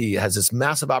BYD has this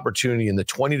massive opportunity in the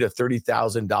 $20,000 to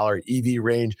 $30,000 EV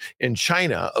range in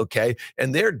China, okay,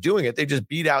 and they're doing it, they just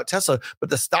beat out Tesla, but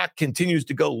the stock continues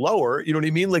to go lower. You know what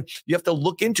I mean? Like, you have to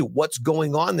look into what's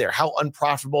going on there. How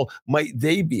unprofitable might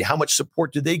they be? How much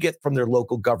support do they get from their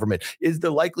local government? Is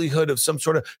the likelihood of some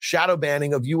sort of shadow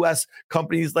banning of U.S.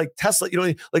 companies like Tesla? You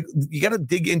know, like, you got to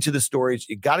dig into the stories.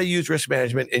 You got to use risk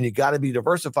management, and you got to be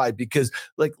diversified, because,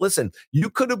 like, listen, you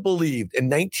could have believed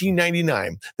in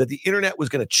 1999 that the internet was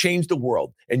going to change the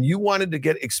world, and you wanted to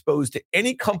get exposed to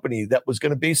any company that was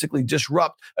going to basically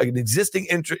disrupt an existing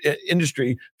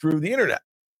industry through the internet,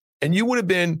 and you would have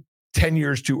been 10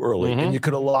 years too early, and you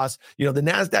could have lost, the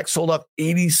NASDAQ sold up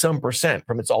 80%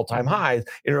 from its all-time highs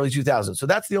in early 2000. So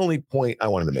that's the only point I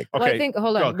wanted to make. Okay. Well, I think,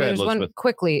 hold on, there's one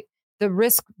quickly. The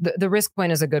risk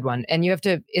point is a good one. And you have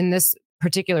to, in this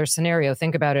particular scenario,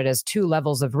 think about it as two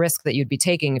levels of risk that you'd be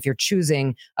taking if you're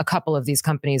choosing a couple of these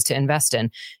companies to invest in.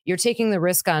 You're taking the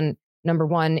risk on, number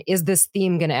one, is this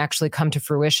theme going to actually come to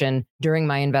fruition during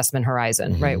my investment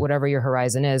horizon, right? Whatever your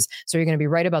horizon is. So you're going to be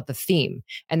right about the theme.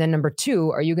 And then number two,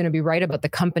 are you going to be right about the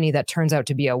company that turns out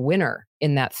to be a winner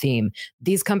in that theme?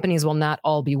 These companies will not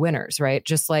all be winners, right?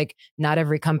 Just like not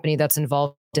every company that's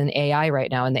involved in AI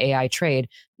right now, in the AI trade,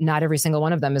 not every single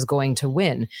one of them is going to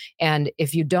win. And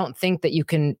if you don't think that you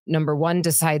can, number one,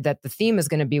 decide that the theme is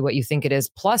going to be what you think it is,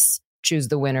 plus choose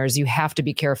the winners, you have to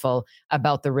be careful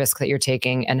about the risk that you're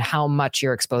taking and how much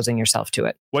you're exposing yourself to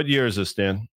it. What year is this,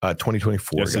 Dan?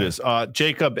 2024. Yes, it is.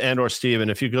 Jacob and or Steven,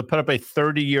 if you could put up a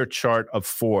 30-year chart of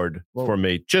Ford for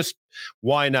me, just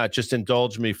why not? Just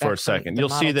indulge me for a second. You'll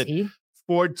see that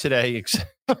Ford today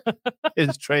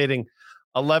is trading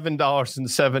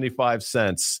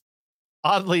 $11.75.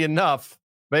 Oddly enough,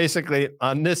 basically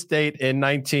on this date in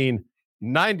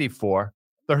 1994,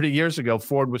 30 years ago,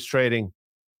 Ford was trading,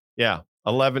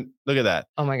 11. Look at that.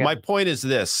 Oh my God. My point is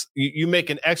this. You make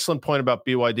an excellent point about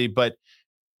BYD, but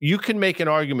you can make an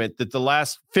argument that the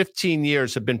last 15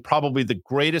 years have been probably the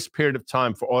greatest period of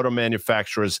time for auto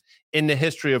manufacturers in the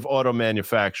history of auto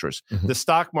manufacturers. The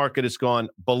stock market has gone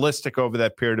ballistic over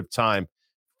that period of time.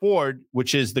 Ford,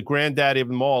 which is the granddaddy of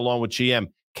them all, along with GM,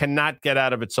 cannot get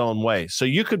out of its own way. So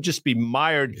you could just be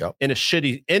mired in a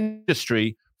shitty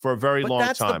industry for a very long time.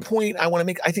 That's the point I want to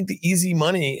make. I think the easy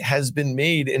money has been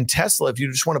made in Tesla. If you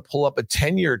just want to pull up a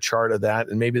 10-year chart of that,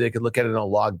 and maybe they could look at it on a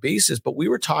log basis. But we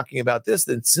were talking about this,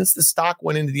 that since the stock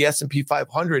went into the S&P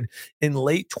 500 in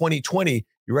late 2020,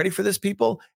 you ready for this,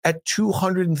 people? At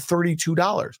 $232. You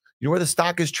know where the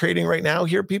stock is trading right now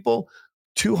here, people?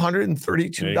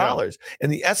 $232.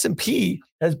 And the S&P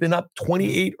has been up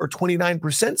 28 or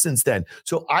 29% since then.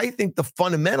 So I think the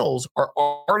fundamentals are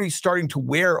already starting to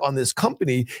wear on this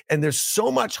company. And there's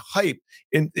so much hype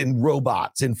in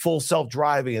robots, in full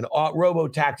self-driving and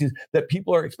robo-taxis that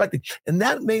people are expecting. And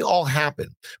that may all happen.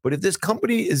 But if this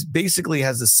company is basically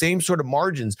has the same sort of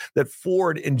margins that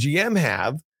Ford and GM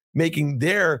have, making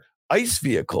their ICE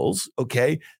vehicles,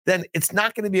 okay, then it's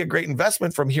not going to be a great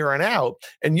investment from here on out.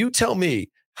 And you tell me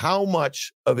how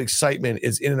much of excitement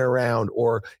is in and around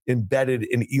or embedded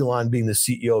in Elon being the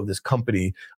CEO of this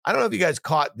company. I don't know if you guys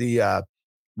caught the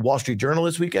Wall Street Journal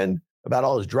this weekend about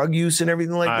all his drug use and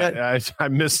everything like that. I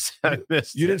missed.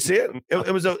 You didn't see it?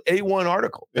 It was an A1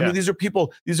 article. I mean, these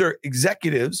are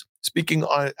executives speaking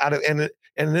out of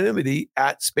anonymity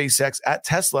at SpaceX, at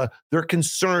Tesla. They're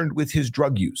concerned with his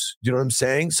drug use. Do you know what I'm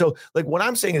saying? So, like, what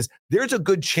I'm saying is there's a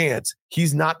good chance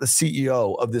he's not the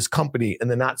CEO of this company in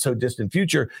the not so distant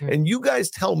future. And you guys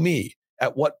tell me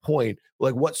at what point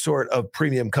like what sort of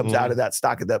premium comes out of that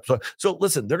stock at that point. So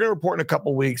listen, they're going to report in a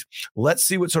couple weeks. Let's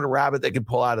see what sort of rabbit they can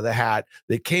pull out of the hat.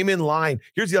 They came in line.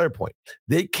 Here's the other point.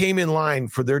 They came in line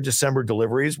for their December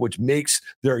deliveries, which makes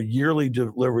their yearly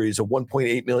deliveries of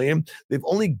 1.8 million. They've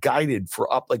only guided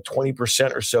for up like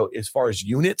 20% or so as far as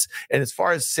units. And as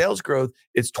far as sales growth,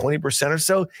 it's 20% or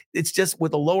so. It's just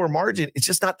with a lower margin, it's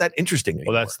just not that interesting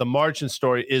anymore. Well, that's the margin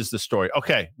story is the story.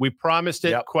 Okay, we promised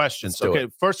it. Yep. Questions. Okay,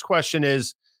 first question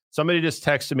is, somebody just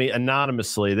texted me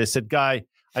anonymously. They said, Guy,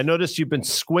 I noticed you've been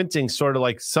squinting sort of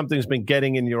like something's been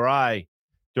getting in your eye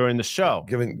during the show.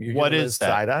 What is that?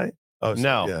 Side eye? Oh,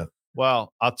 no. Yeah.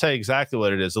 Well, I'll tell you exactly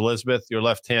what it is. Elizabeth, your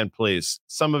left hand, please.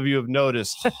 Some of you have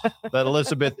noticed that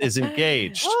Elizabeth is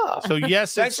engaged. So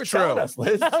yes, it's true.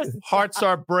 Hearts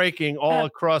are breaking all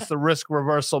across the risk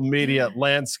reversal media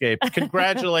landscape.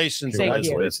 Congratulations,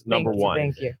 Elizabeth. Number one.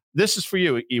 Thank you. This is for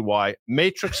you, EY.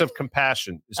 Matrix of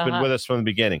Compassion has been with us from the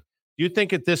beginning. Do you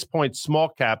think at this point, small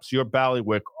caps, your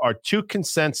ballywick, are too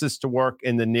consensus to work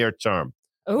in the near term?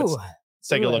 Let's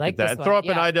take a look at that. And throw up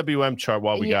an IWM chart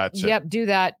while we got you. Yep, do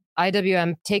that.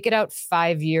 IWM, take it out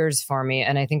 5 years for me.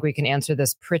 And I think we can answer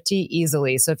this pretty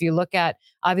easily. So if you look at,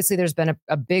 obviously there's been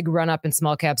a big run up in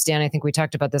small caps. Dan, I think we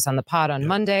talked about this on the pod on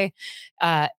Monday.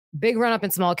 Big run up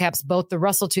in small caps, both the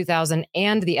Russell 2000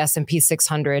 and the S&P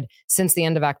 600 since the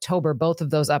end of October, both of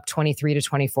those up 23 to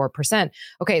 24%.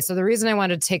 Okay, so the reason I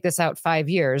wanted to take this out 5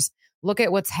 years, look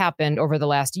at what's happened over the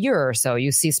last year or so.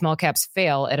 You see small caps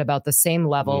fail at about the same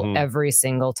level every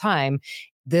single time.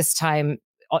 This time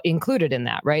included in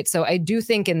that, right? So I do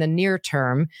think in the near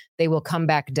term, they will come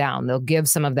back down. They'll give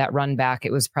some of that run back.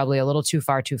 It was probably a little too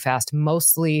far, too fast,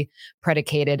 mostly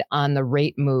predicated on the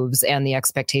rate moves and the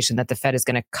expectation that the Fed is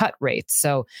going to cut rates.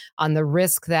 So on the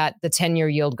risk that the 10-year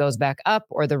yield goes back up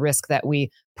or the risk that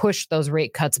we push those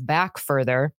rate cuts back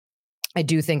further, I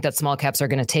do think that small caps are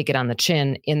going to take it on the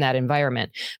chin in that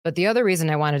environment. But the other reason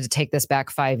I wanted to take this back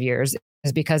 5 years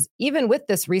is because even with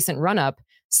this recent run up,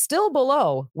 still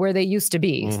below where they used to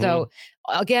be. So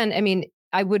again, I mean,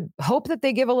 I would hope that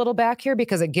they give a little back here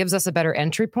because it gives us a better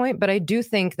entry point. But I do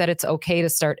think that it's okay to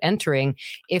start entering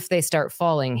if they start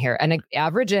falling here. And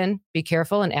average in, be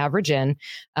careful and average in.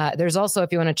 There's also,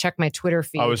 if you want to check my Twitter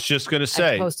feed. I was just going to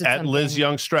say, at Liz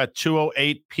Youngstra,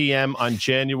 2:08 p.m. on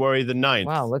January the 9th.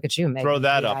 Wow, look at you, Megan. Throw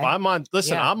that up. I'm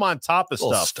on top of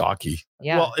stuff. Stocky.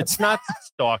 Yeah. Well, it's not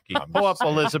stocky. Pull up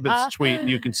Elizabeth's tweet and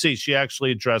you can see she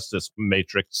actually addressed this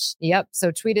matrix. Yep.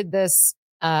 So tweeted this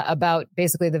about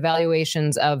basically the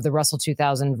valuations of the Russell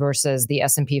 2000 versus the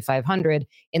S&P 500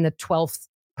 in the 12th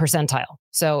percentile.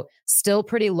 So still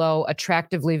pretty low,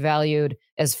 attractively valued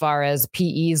as far as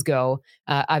PEs go.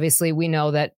 Obviously, we know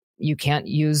that you can't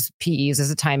use PEs as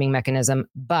a timing mechanism,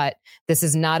 but this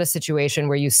is not a situation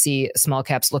where you see small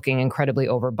caps looking incredibly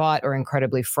overbought or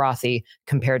incredibly frothy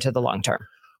compared to the long term.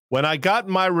 When I got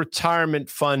my retirement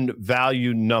fund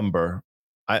value number,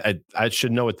 I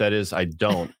should know what that is. I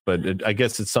don't, but I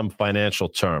guess it's some financial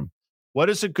term. What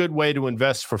is a good way to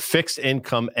invest for fixed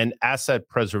income and asset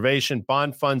preservation?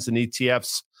 Bond funds and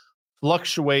ETFs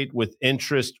fluctuate with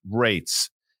interest rates.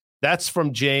 That's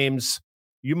from James.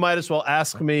 You might as well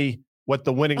ask me what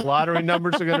the winning lottery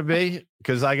numbers are going to be,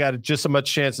 because I got just as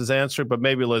much chance as answer, but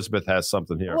maybe Elizabeth has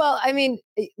something here. Well, I mean,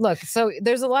 look, so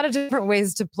there's a lot of different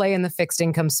ways to play in the fixed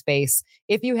income space.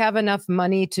 If you have enough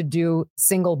money to do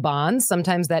single bonds,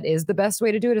 sometimes that is the best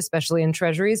way to do it, especially in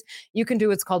treasuries. You can do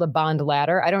what's called a bond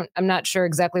ladder. I'm not sure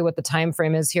exactly what the time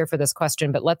frame is here for this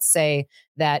question, but let's say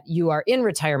that you are in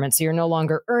retirement, so you're no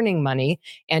longer earning money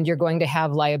and you're going to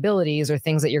have liabilities or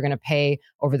things that you're going to pay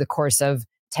over the course of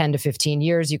 10 to 15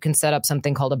 years, you can set up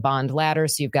something called a bond ladder.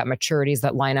 So you've got maturities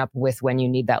that line up with when you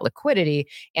need that liquidity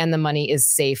and the money is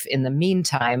safe in the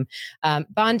meantime.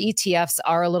 Bond ETFs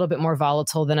are a little bit more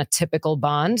volatile than a typical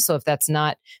bond. So if that's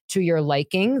not to your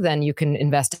liking, then you can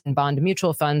invest in bond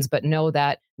mutual funds, but know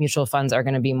that mutual funds are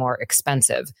going to be more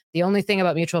expensive. The only thing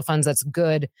about mutual funds that's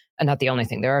good, and not the only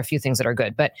thing, there are a few things that are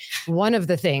good, but one of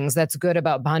the things that's good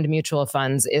about bond mutual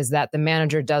funds is that the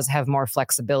manager does have more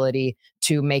flexibility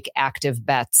to make active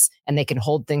bets and they can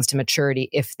hold things to maturity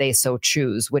if they so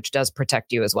choose, which does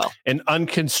protect you as well. An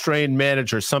unconstrained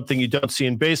manager, something you don't see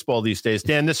in baseball these days.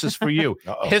 Dan, this is for you.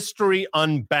 History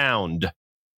unbound.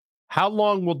 How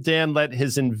long will Dan let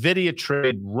his NVIDIA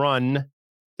trade run?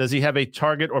 Does he have a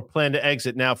target or plan to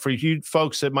exit? Now, for you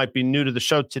folks that might be new to the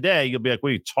show today, you'll be like, what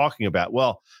are you talking about?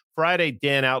 Well, Friday,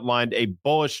 Dan outlined a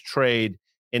bullish trade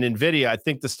in NVIDIA. I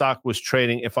think the stock was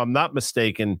trading, if I'm not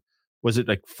mistaken, was it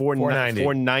like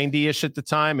 490-ish at the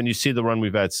time? And you see the run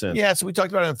we've had since. Yeah, so we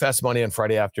talked about it on Fast Money on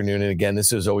Friday afternoon. And again,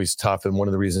 this is always tough. And one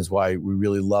of the reasons why we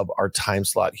really love our time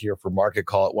slot here for Market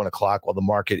Call at 1 o'clock while the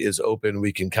market is open,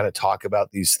 we can kind of talk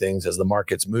about these things as the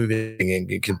market's moving, and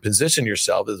you can position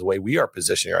yourself as the way we are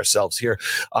positioning ourselves here.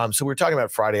 So we're talking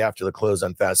about Friday after the close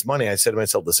on Fast Money. I said to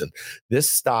myself, listen, this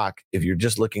stock, if you're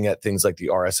just looking at things like the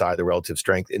RSI, the Relative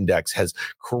Strength Index, has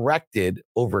corrected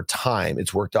over time.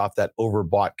 It's worked off that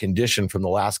overbought condition from the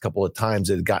last couple of times.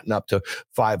 It had gotten up to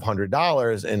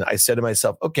 $500. And I said to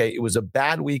myself, okay, it was a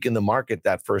bad week in the market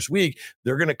that first week.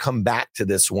 They're going to come back to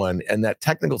this one. And that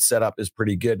technical setup is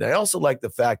pretty good. And I also like the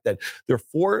fact that their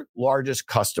 4 largest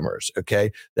customers,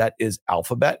 okay, that is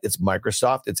Alphabet, it's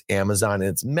Microsoft, it's Amazon, and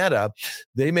it's Meta.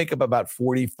 They make up about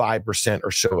 45%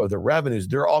 or so of the revenues.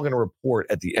 They're all going to report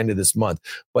at the end of this month.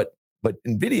 But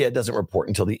NVIDIA doesn't report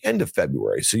until the end of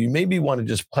February. So you maybe want to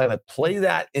just kind of play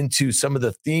that into some of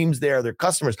the themes there, their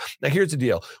customers. Now, here's the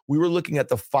deal. We were looking at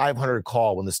the 500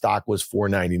 call when the stock was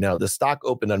 $490. Now, the stock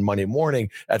opened on Monday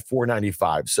morning at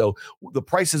 $495. So the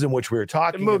prices in which we were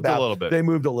talking about, they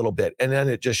moved a little bit. And then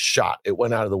it just shot. It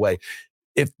went out of the way.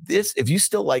 If you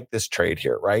still like this trade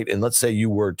here, right? And let's say you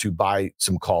were to buy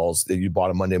some calls that you bought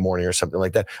on Monday morning or something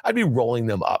like that, I'd be rolling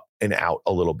them up and out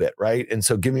a little bit, right? And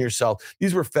so giving yourself,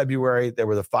 these were February, they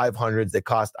were the 500s. They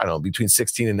cost, I don't know, between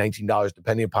 $16 and $19,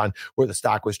 depending upon where the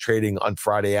stock was trading on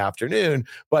Friday afternoon.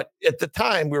 But at the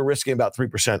time, we were risking about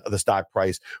 3% of the stock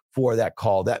price for that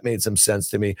call. That made some sense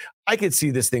to me. I could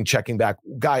see this thing checking back.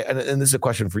 Guy, and this is a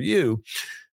question for you.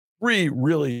 3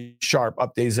 really sharp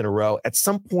up days in a row. At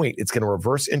some point, it's going to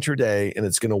reverse intraday and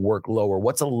it's going to work lower.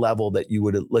 What's a level that you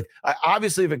would look?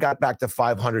 Obviously, if it got back to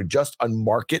 500 just on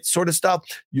market sort of stuff,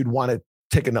 you'd want to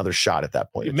take another shot at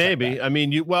that point. Maybe. I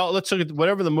mean, let's look at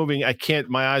whatever the moving,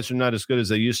 my eyes are not as good as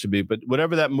they used to be, but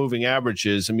whatever that moving average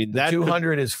is, I mean, that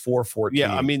 200 is 414.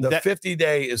 Yeah. I mean, the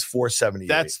 50-day is 470.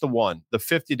 That's the one. The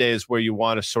 50-day is where you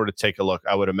want to sort of take a look,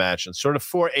 I would imagine. Sort of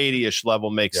 480-ish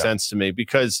level makes sense to me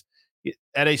because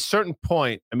at a certain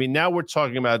point, I mean, now we're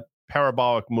talking about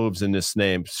parabolic moves in this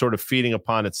name, sort of feeding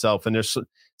upon itself. And there's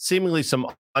seemingly some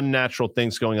unnatural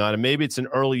things going on. And maybe it's an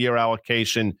early year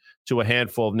allocation to a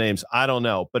handful of names. I don't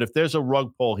know. But if there's a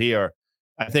rug pull here,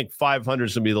 I think 500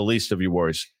 is going to be the least of your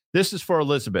worries. This is for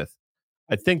Elizabeth.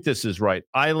 I think this is right.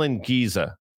 Island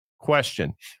Giza.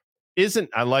 Question.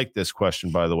 I like this question,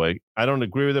 by the way. I don't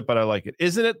agree with it, but I like it.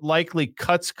 Isn't it likely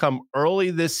cuts come early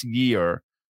this year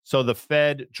so the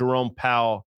Fed, Jerome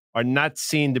Powell, are not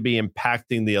seen to be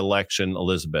impacting the election,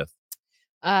 Elizabeth?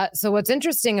 So what's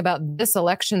interesting about this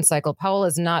election cycle, Powell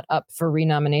is not up for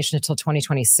renomination until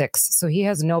 2026. So he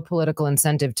has no political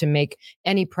incentive to make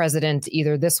any president,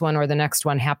 either this one or the next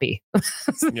one, happy.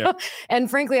 And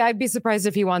frankly, I'd be surprised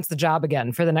if he wants the job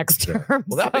again for the next term.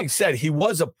 Well, that being said, he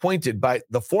was appointed by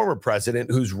the former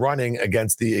president who's running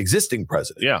against the existing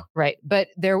president. Yeah. Right. But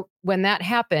when that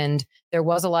happened, there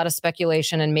was a lot of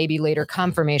speculation and maybe later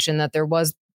confirmation that there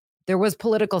was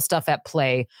political stuff at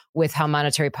play with how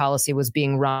monetary policy was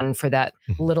being run for that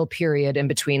little period in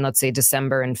between, let's say,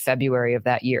 December and February of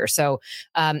that year. So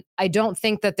I don't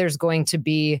think that there's going to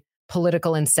be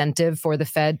political incentive for the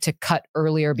Fed to cut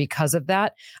earlier because of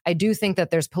that. I do think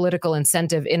that there's political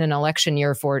incentive in an election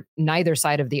year for neither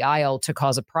side of the aisle to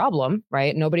cause a problem,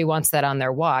 right? Nobody wants that on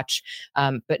their watch.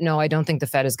 But no, I don't think the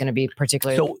Fed is going to be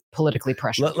particularly politically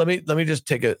pressured. Let me just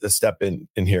take a step in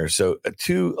here. So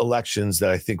 2 elections that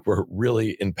I think were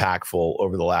really impactful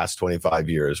over the last 25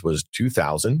 years was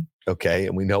 2000. Okay.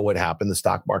 And we know what happened. The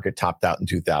stock market topped out in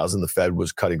 2000. The Fed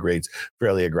was cutting rates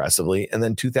fairly aggressively. And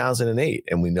then 2008.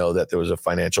 And we know that there was a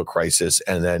financial crisis.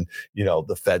 And then,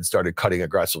 the Fed started cutting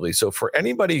aggressively. So for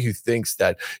anybody who thinks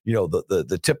that,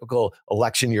 the typical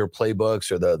election year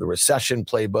playbooks or the recession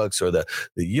playbooks or the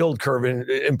yield curve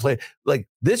in play, like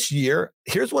this year,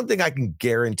 here's one thing I can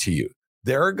guarantee you.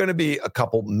 There are going to be a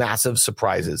couple massive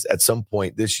surprises at some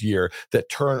point this year that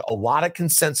turn a lot of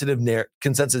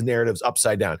consensus narratives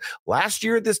upside down. Last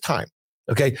year at this time,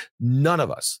 okay, none of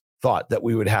us thought that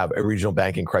we would have a regional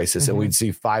banking crisis and we'd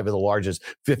see 5 of the largest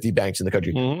 50 banks in the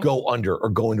country go under or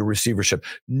go into receivership.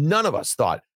 None of us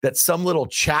thought that some little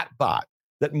chat bot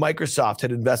that Microsoft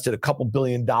had invested a couple $1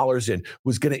 billion in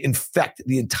was going to infect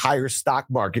the entire stock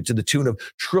market to the tune of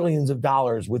trillions of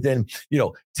dollars within,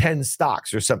 10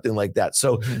 stocks or something like that.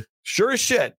 So sure as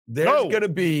shit, there's going to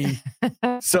be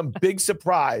some big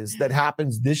surprise that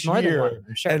happens this year.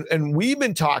 Sure. And we've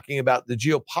been talking about the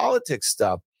geopolitics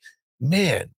stuff.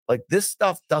 Man, like this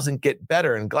stuff doesn't get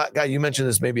better. And Guy, you mentioned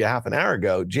this maybe a half an hour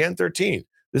ago, Jan 13th,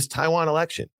 this Taiwan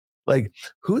election. Like,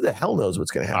 who the hell knows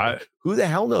what's going to happen? Who the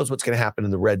hell knows what's going to happen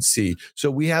in the Red Sea? So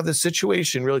we have this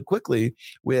situation really quickly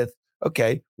with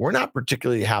okay, we're not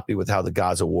particularly happy with how the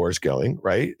Gaza war is going,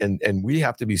 right? And we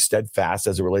have to be steadfast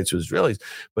as it relates to Israelis.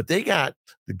 But they got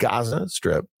the Gaza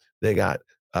Strip, they got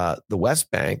the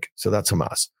West Bank, so that's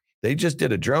Hamas. They just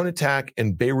did a drone attack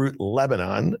in Beirut,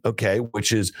 Lebanon, okay,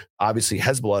 which is obviously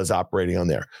Hezbollah is operating on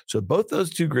there. So both those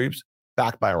two groups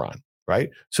backed by Iran, right?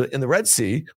 So in the Red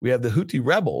Sea, we have the Houthi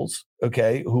rebels,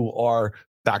 okay, who are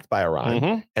backed by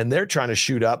Iran, and they're trying to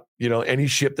shoot up, any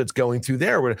ship that's going through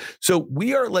there. So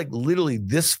we are like literally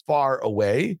this far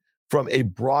away from a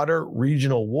broader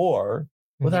regional war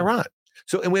with Iran.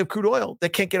 So, and we have crude oil that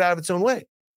can't get out of its own way.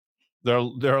 There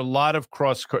are a lot of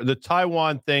the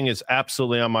Taiwan thing is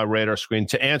absolutely on my radar screen.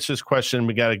 To answer this question,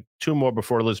 we got 2 more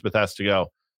before Elizabeth has to go.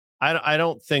 I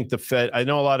don't think the Fed, I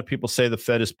know a lot of people say the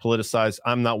Fed is politicized.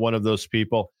 I'm not one of those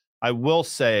people. I will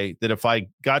say that if I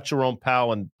got Jerome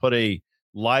Powell and put a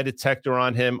lie detector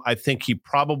on him, I think he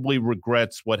probably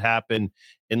regrets what happened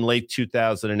in late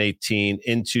 2018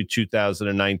 into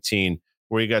 2019,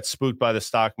 where he got spooked by the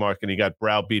stock market and he got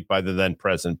browbeat by the then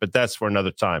president. But that's for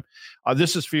another time.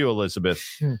 This is for you, Elizabeth.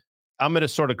 I'm going to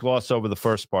sort of gloss over the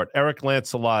first part. Eric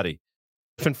Lancelotti,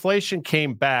 if inflation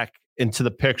came back into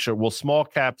the picture, will small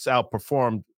caps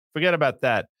outperform? Forget about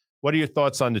that. What are your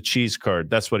thoughts on the cheese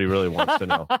curd? That's what he really wants to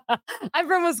know. I'm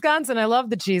from Wisconsin. I love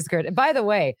the cheese curd. By the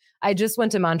way, I just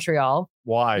went to Montreal.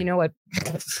 Why? You know what?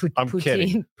 I'm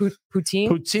kidding.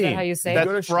 Poutine? Is that how you say it?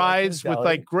 That's fries with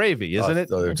like gravy, isn't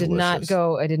it? I did not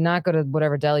go to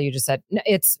whatever deli you just said. No,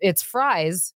 it's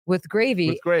fries with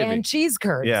gravy and cheese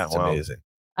curds. Yeah, it's amazing.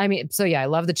 I mean, so yeah, I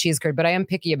love the cheese curd, but I am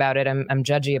picky about it. I'm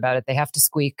judgy about it. They have to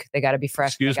squeak. They got to be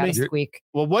fresh. Excuse me? Squeak.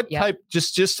 Well, what type?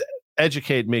 Just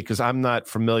educate me, because I'm not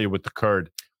familiar with the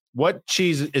curd. What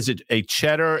cheese is it? A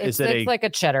cheddar? It's like a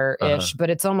cheddar-ish, but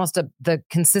it's almost the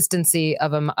consistency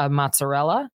of a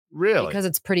mozzarella. Really? Because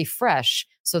it's pretty fresh.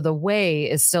 So the whey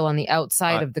is still on the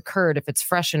outside of the curd if it's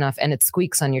fresh enough, and it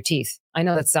squeaks on your teeth. I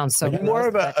know that sounds so. Are you more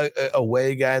of a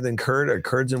whey guy than curd, or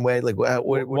curds and whey? Like,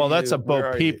 well, that's a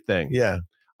Bo Peep thing. Yeah.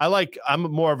 I'm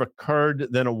more of a curd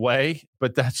than a whey,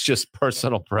 but that's just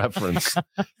personal preference,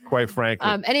 quite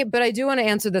frankly. But I do want to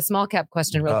answer the small cap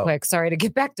question real quick. Sorry to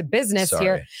get back to business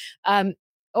here.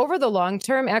 Over the long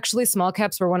term, actually, small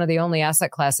caps were one of the only asset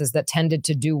classes that tended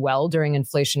to do well during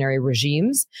inflationary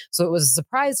regimes. So it was a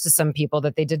surprise to some people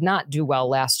that they did not do well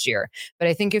last year. But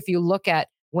I think if you look at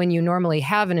when you normally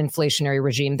have an inflationary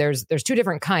regime, there's 2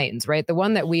 different kinds, right? The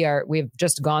one that we've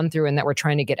just gone through and that we're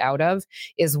trying to get out of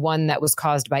is one that was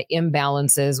caused by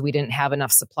imbalances. We didn't have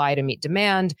enough supply to meet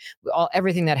demand,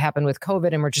 everything that happened with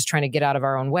COVID, and we're just trying to get out of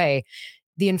our own way.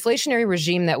 The inflationary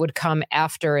regime that would come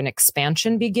after an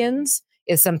expansion begins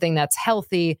is something that's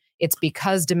healthy. It's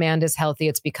because demand is healthy.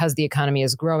 It's because the economy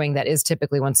is growing. That is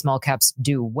typically when small caps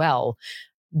do well.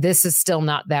 This is still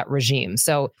not that regime.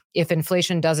 So if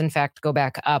inflation does in fact go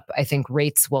back up, I think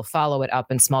rates will follow it up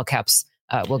and small caps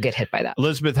will get hit by that.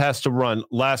 Elizabeth has to run.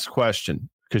 Last question,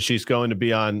 because she's going to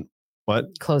be on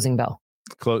what? Closing bell.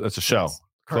 That's a show. Yes,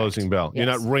 closing bell. Yes.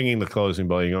 You're not ringing the closing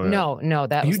bell. You're going No,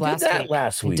 that was last week.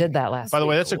 Last week. You did that last week. By the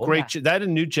way, that's a great, that a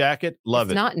new jacket? Love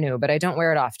it. It's not new, but I don't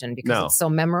wear it often because it's so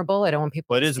memorable. I don't want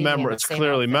people to see it is memorable. It's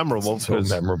clearly memorable. It's so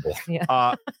memorable.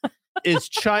 Yeah. Is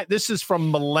China, this is from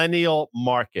Millennial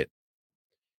Market.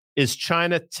 Is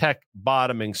China tech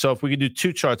bottoming? So if we could do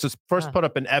 2 charts, let's first put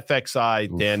up an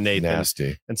FXI, Dan Nathan,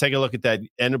 nasty, and take a look at that,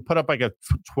 and put up like a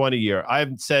 20-year.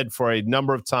 I've said for a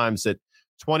number of times that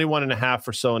 21.5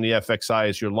 or so in the FXI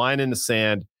is your line in the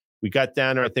sand. We got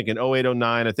down there, I think, in 08,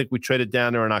 09. I think we traded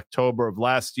down there in October of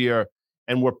last year,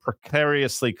 and we're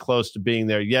precariously close to being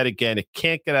there yet again. It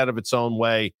can't get out of its own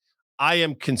way. I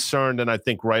am concerned, and I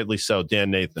think rightly so, Dan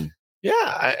Nathan.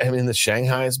 Yeah, I mean, the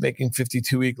Shanghai is making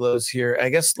 52-week lows here. I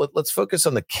guess let's focus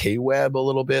on the KWEB a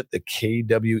little bit, the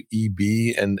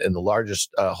KWEB, and the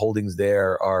largest holdings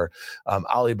there are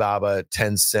Alibaba,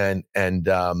 Tencent, and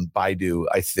Baidu,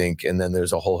 I think. And then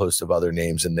there's a whole host of other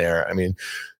names in there. I mean,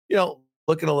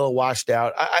 looking a little washed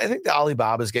out. I think the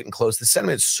Alibaba is getting close. The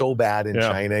sentiment is so bad in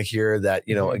China here that,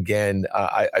 again,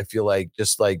 I feel like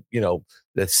just like,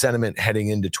 the sentiment heading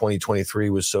into 2023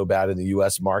 was so bad in the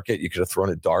U.S. market, you could have thrown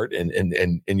a dart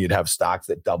and you'd have stocks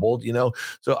that doubled,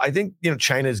 So I think,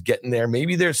 China is getting there.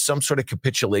 Maybe there's some sort of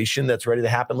capitulation that's ready to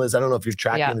happen, Liz. I don't know if you're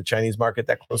tracking the Chinese market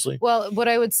that closely. Well, what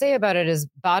I would say about it is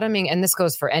bottoming, and this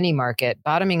goes for any market,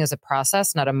 bottoming is a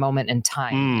process, not a moment in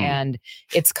time. And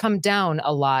it's come down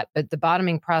a lot, but the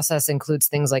bottoming process includes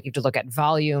things like you have to look at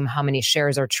volume, how many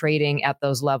shares are trading at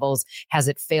those levels. Has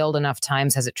it failed enough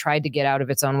times? Has it tried to get out of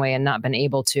its own way and not been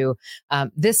able to?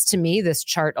 This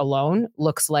chart alone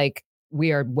looks like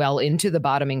we are well into the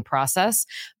bottoming process,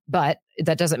 but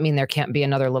that doesn't mean there can't be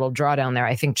another little drawdown there.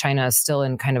 I think China is still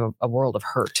in kind of a world of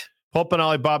hurt. Pull up an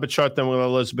Alibaba chart, then we'll let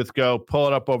Elizabeth go. Pull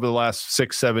it up over the last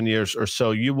 6-7 years or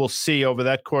so. You will see over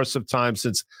that course of time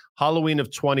since Halloween of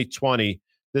 2020,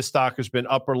 this stock has been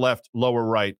upper left, lower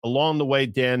right. Along the way,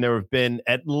 Dan, there have been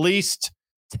at least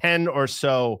 10 or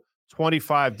so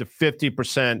 25 to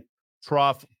 50%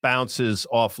 trough bounces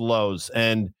off lows.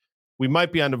 And we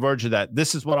might be on the verge of that.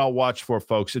 This is what I'll watch for,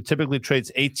 folks. It typically trades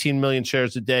 18 million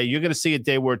shares a day. You're going to see a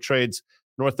day where it trades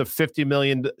north of 50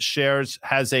 million shares,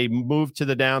 has a move to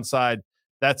the downside.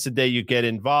 That's the day you get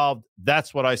involved.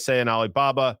 That's what I say in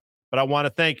Alibaba. But I want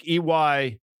to thank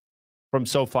EY from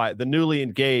SoFi, the newly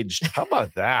engaged. How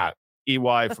about that?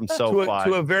 EY from SoFi.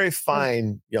 to a very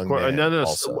fine young man. No.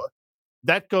 Also.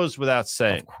 That goes without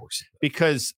saying. Of course.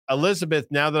 Because Elizabeth,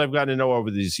 now that I've gotten to know over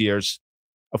these years,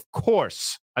 of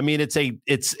course, I mean, it's a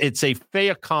fait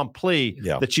accompli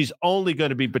that she's only going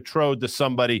to be betrothed to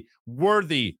somebody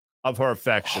worthy of her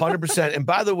affection. 100%. And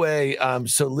by the way,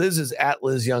 so Liz is at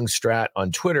Liz Young Strat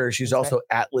on Twitter. She's also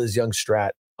at Liz Young Strat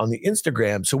on the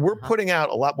Instagram. So we're putting out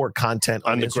a lot more content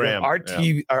on the Instagram. Our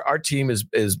team is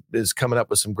coming up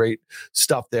with some great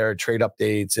stuff there, trade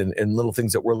updates and little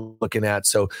things that we're looking at.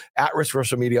 So at Risk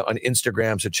Reversal Media on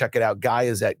Instagram. So check it out. Guy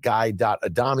is at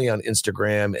guy.adami on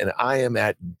Instagram. And I am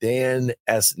at Dan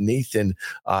S. Nathan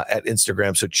at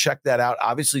Instagram. So check that out.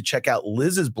 Obviously, check out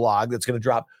Liz's blog that's going to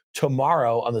drop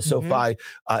tomorrow on the SoFi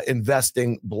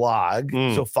investing blog.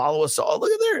 So follow us all.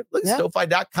 Look at there. Look at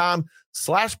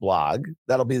SoFi.com/blog.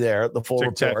 That'll be there. The full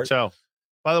report.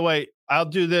 By the way, I'll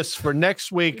do this for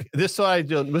next week. This is what I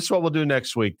do. This is what we'll do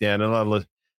next week, Dan. And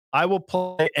I will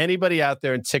play anybody out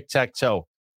there in tic-tac-toe.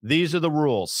 These are the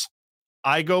rules.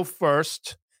 I go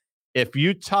first. If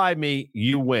you tie me,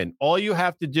 you win. All you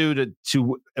have to do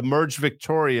to emerge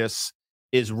victorious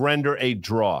is render a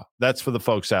draw. That's for the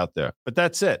folks out there. But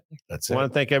that's it. That's it. I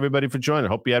want to thank everybody for joining.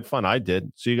 Hope you had fun. I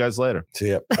did. See you guys later.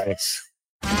 See ya. Thanks.